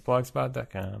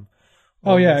 WSKBcast.blogspot.com.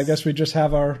 Oh yeah, I guess we just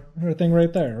have our thing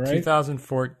right there, right?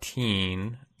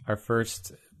 2014, our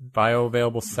first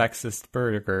bioavailable sexist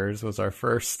burgers was our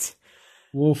first.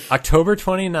 Woof. October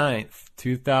 29th,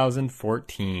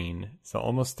 2014. So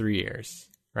almost 3 years,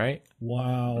 right?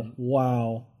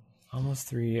 Wow. Almost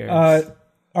 3 years.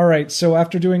 All right. So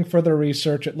after doing further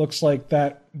research, it looks like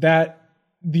that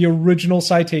the original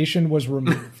citation was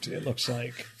removed. It looks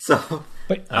like. So,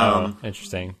 but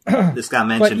interesting. This got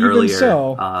mentioned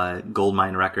earlier.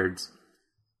 Goldmine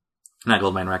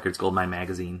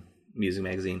Magazine, music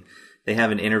magazine. They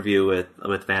have an interview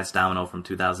with Fats Domino from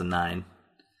 2009.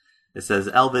 It says,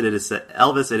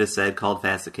 Elvis, it is said, called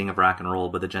Fats the king of rock and roll,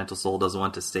 but the gentle soul doesn't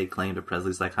want to stake claim to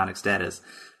Presley's iconic status.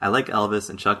 I like Elvis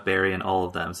and Chuck Berry and all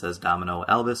of them, says Domino.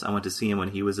 Elvis, I went to see him when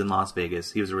he was in Las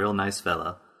Vegas. He was a real nice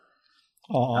fella.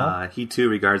 He too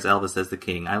regards Elvis as the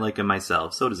king. I like him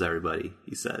myself. So does everybody,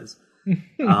 he says. Then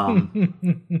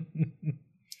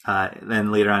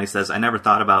later on he says, I never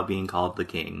thought about being called the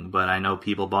king, but I know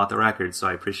people bought the records, so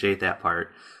I appreciate that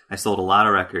part. I sold a lot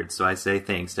of records, so I say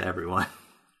thanks to everyone.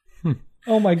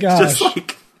 Oh my gosh.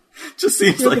 Just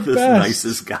seems You're like the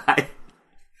nicest guy.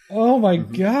 Oh my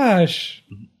gosh.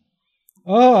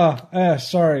 Oh,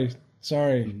 sorry.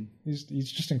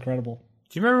 He's just incredible.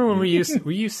 Do you remember when we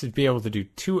used to be able to do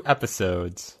 2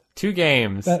 episodes, 2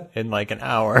 games in like an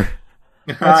hour?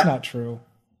 That's not true.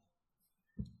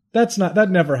 That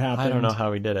never happened. I don't know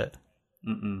how we did it.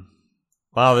 Mm-mm.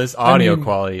 Wow, this audio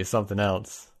quality is something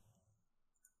else.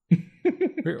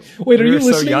 Wait, are you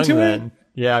listening to it?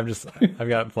 Yeah, I've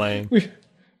got it playing.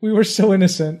 We were so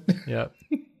innocent. Yep.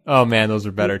 Oh man, those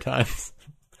were better times.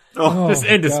 Just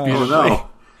indisputably. No.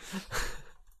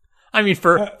 I mean,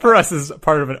 for us as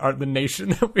part of the nation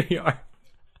that we are.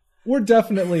 We're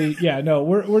definitely,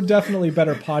 we're definitely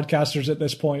better podcasters at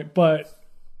this point, but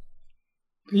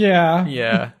yeah.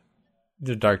 Yeah.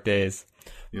 The dark days.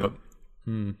 Yep.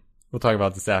 But, we'll talk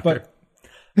about this after.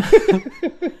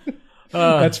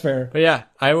 That's fair. But yeah,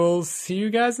 I will see you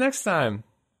guys next time.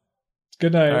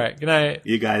 Good night. All right, good night.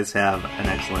 You guys have an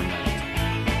excellent night.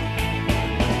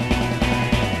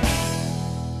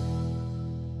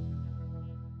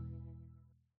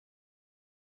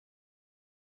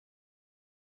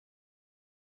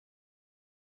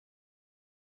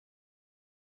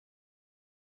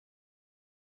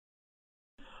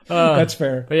 That's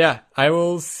fair. But yeah, I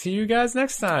will see you guys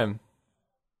next time.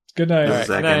 Good night. Just a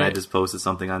second, I just posted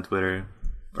something on Twitter.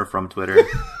 Or from Twitter.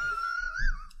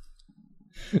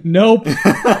 Nope.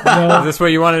 No. Is this what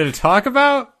you wanted to talk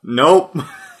about? Nope.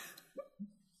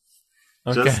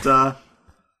 Okay.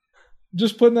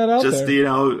 Just putting that out there. Just,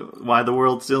 why the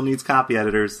world still needs copy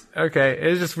editors. Okay,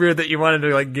 it's just weird that you wanted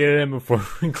to get it in before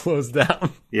we close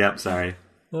down. Yep, sorry.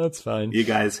 That's fine. You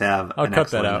guys have I'll an cut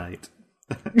that excellent out. night.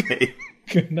 Okay.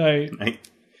 Good night. Night.